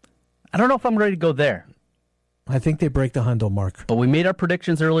 I don't know if I'm ready to go there. I think they break the hundo mark. But we made our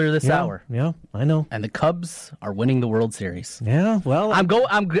predictions earlier this hour. Yeah, I know. And the Cubs are winning the World Series. Yeah, well,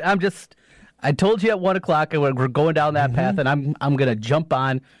 I told you at 1 o'clock we're going down that path, and I'm going to jump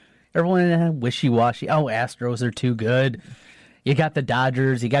on everyone wishy-washy. Oh, Astros are too good. You got the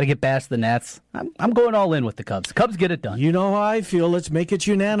Dodgers. You got to get past the Nets. I'm going all in with the Cubs. Cubs get it done. You know how I feel. Let's make it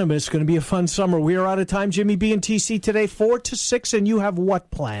unanimous. It's going to be a fun summer. We are out of time. Jimmy B and TC today, 4 to 6, and you have what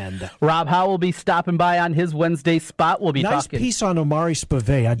planned? Rob Howe will be stopping by on his Wednesday spot. We'll be nice talking. Piece on Omari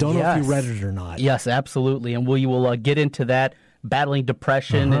Spivey. I don't know if you read it or not. Yes, absolutely. And we will get into that, battling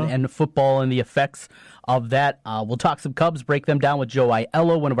depression and football and the effects of that. We'll talk some Cubs, break them down with Joe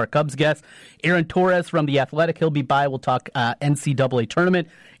Aiello, one of our Cubs guests. Aaron Torres from The Athletic, he'll be by. We'll talk NCAA tournament,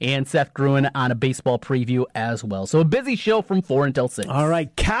 and Seth Gruen on a baseball preview as well. So a busy show from 4 until 6. All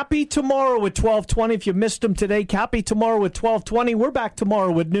right, Cappy tomorrow at 12:20. If you missed him today, Cappy tomorrow at 12:20. We're back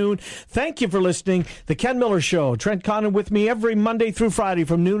tomorrow at noon. Thank you for listening. The Ken Miller Show. Trent Condon with me every Monday through Friday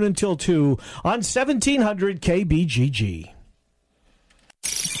from noon until 2 on 1700 KBGG.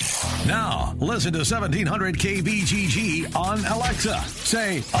 Now, listen to 1700 KBGG on Alexa.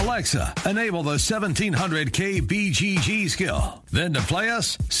 Say, Alexa, enable the 1700 KBGG skill. Then to play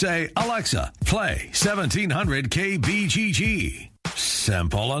us, say, Alexa, play 1700 KBGG.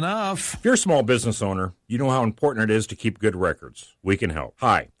 Simple enough. If you're a small business owner, you know how important it is to keep good records. We can help.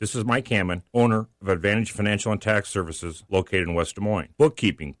 Hi, this is Mike Hammond, owner of Advantage Financial and Tax Services located in West Des Moines.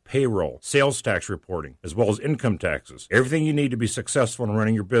 Bookkeeping, payroll, sales tax reporting, as well as income taxes. Everything you need to be successful in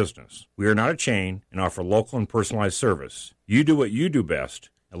running your business. We are not a chain and offer local and personalized service. You do what you do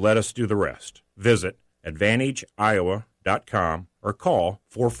best and let us do the rest. Visit AdvantageIowa.com or call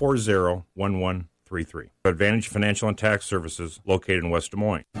 440-1133. Advantage Financial and Tax Services located in West Des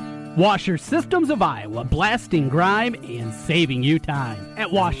Moines. Washer Systems of Iowa, blasting grime and saving you time.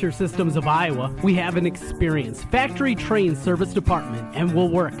 At Washer Systems of Iowa, we have an experienced factory-trained service department and will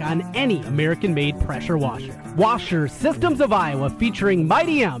work on any American-made pressure washer. Washer Systems of Iowa, featuring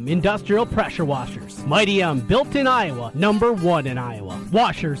Mighty M industrial pressure washers. Mighty M, built in Iowa, #1 in Iowa.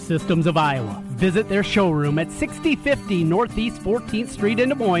 Washer Systems of Iowa. Visit their showroom at 6050 Northeast 14th Street in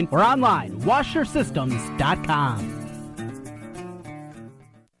Des Moines or online, washersystems.com.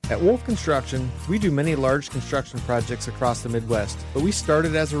 At Wolf Construction, we do many large construction projects across the Midwest, but we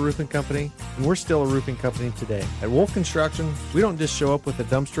started as a roofing company, and we're still a roofing company today. At Wolf Construction, we don't just show up with a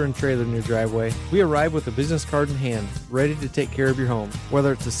dumpster and trailer in your driveway. We arrive with a business card in hand, ready to take care of your home.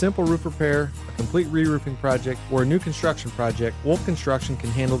 Whether it's a simple roof repair, a complete re-roofing project, or a new construction project, Wolf Construction can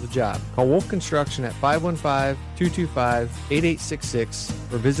handle the job. Call Wolf Construction at 515-225-8866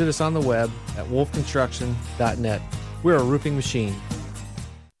 or visit us on the web at wolfconstruction.net. We're a roofing machine.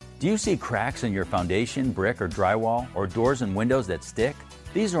 Do you see cracks in your foundation, brick, or drywall, or doors and windows that stick?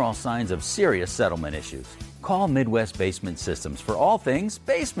 These are all signs of serious settlement issues. Call Midwest Basement Systems for all things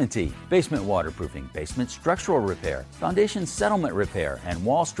basement-y. Basement waterproofing, basement structural repair, foundation settlement repair, and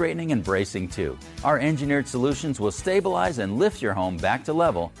wall straightening and bracing too. Our engineered solutions will stabilize and lift your home back to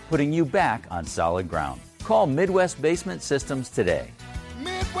level, putting you back on solid ground. Call Midwest Basement Systems today.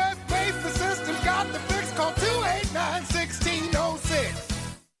 Midwest Basement Systems got the fix. Call 289-1606.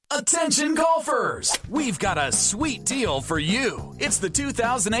 Attention golfers! We've got a sweet deal for you. It's the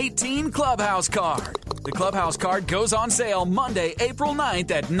 2018 Clubhouse Card. The Clubhouse Card goes on sale Monday, April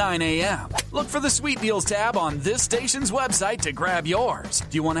 9th at 9 a.m. Look for the Sweet Deals tab on this station's website to grab yours.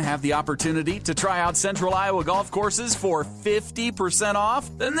 Do you want to have the opportunity to try out Central Iowa golf courses for 50% off?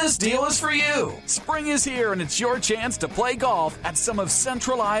 Then this deal is for you. Spring is here and it's your chance to play golf at some of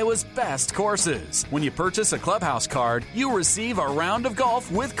Central Iowa's best courses. When you purchase a Clubhouse Card, you receive a round of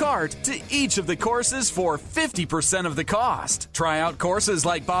golf with cart to each of the courses for 50% of the cost. Try out courses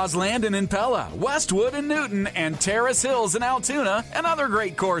like Boslandin in Pella, Westwood in Newton, and Terrace Hills in Altoona, and other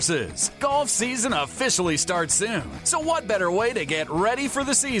great courses. Golf season officially starts soon, so what better way to get ready for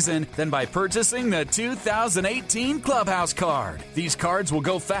the season than by purchasing the 2018 Clubhouse Card? These cards will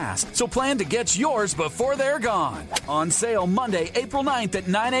go fast, so plan to get yours before they're gone. On sale Monday, April 9th at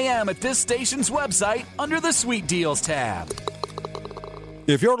 9 a.m. at this station's website under the Sweet Deals tab.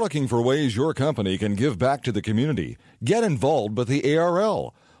 If you're looking for ways your company can give back to the community, get involved with the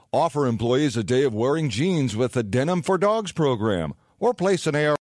ARL. Offer employees a day of wearing jeans with the Denim for Dogs program, or place an ARL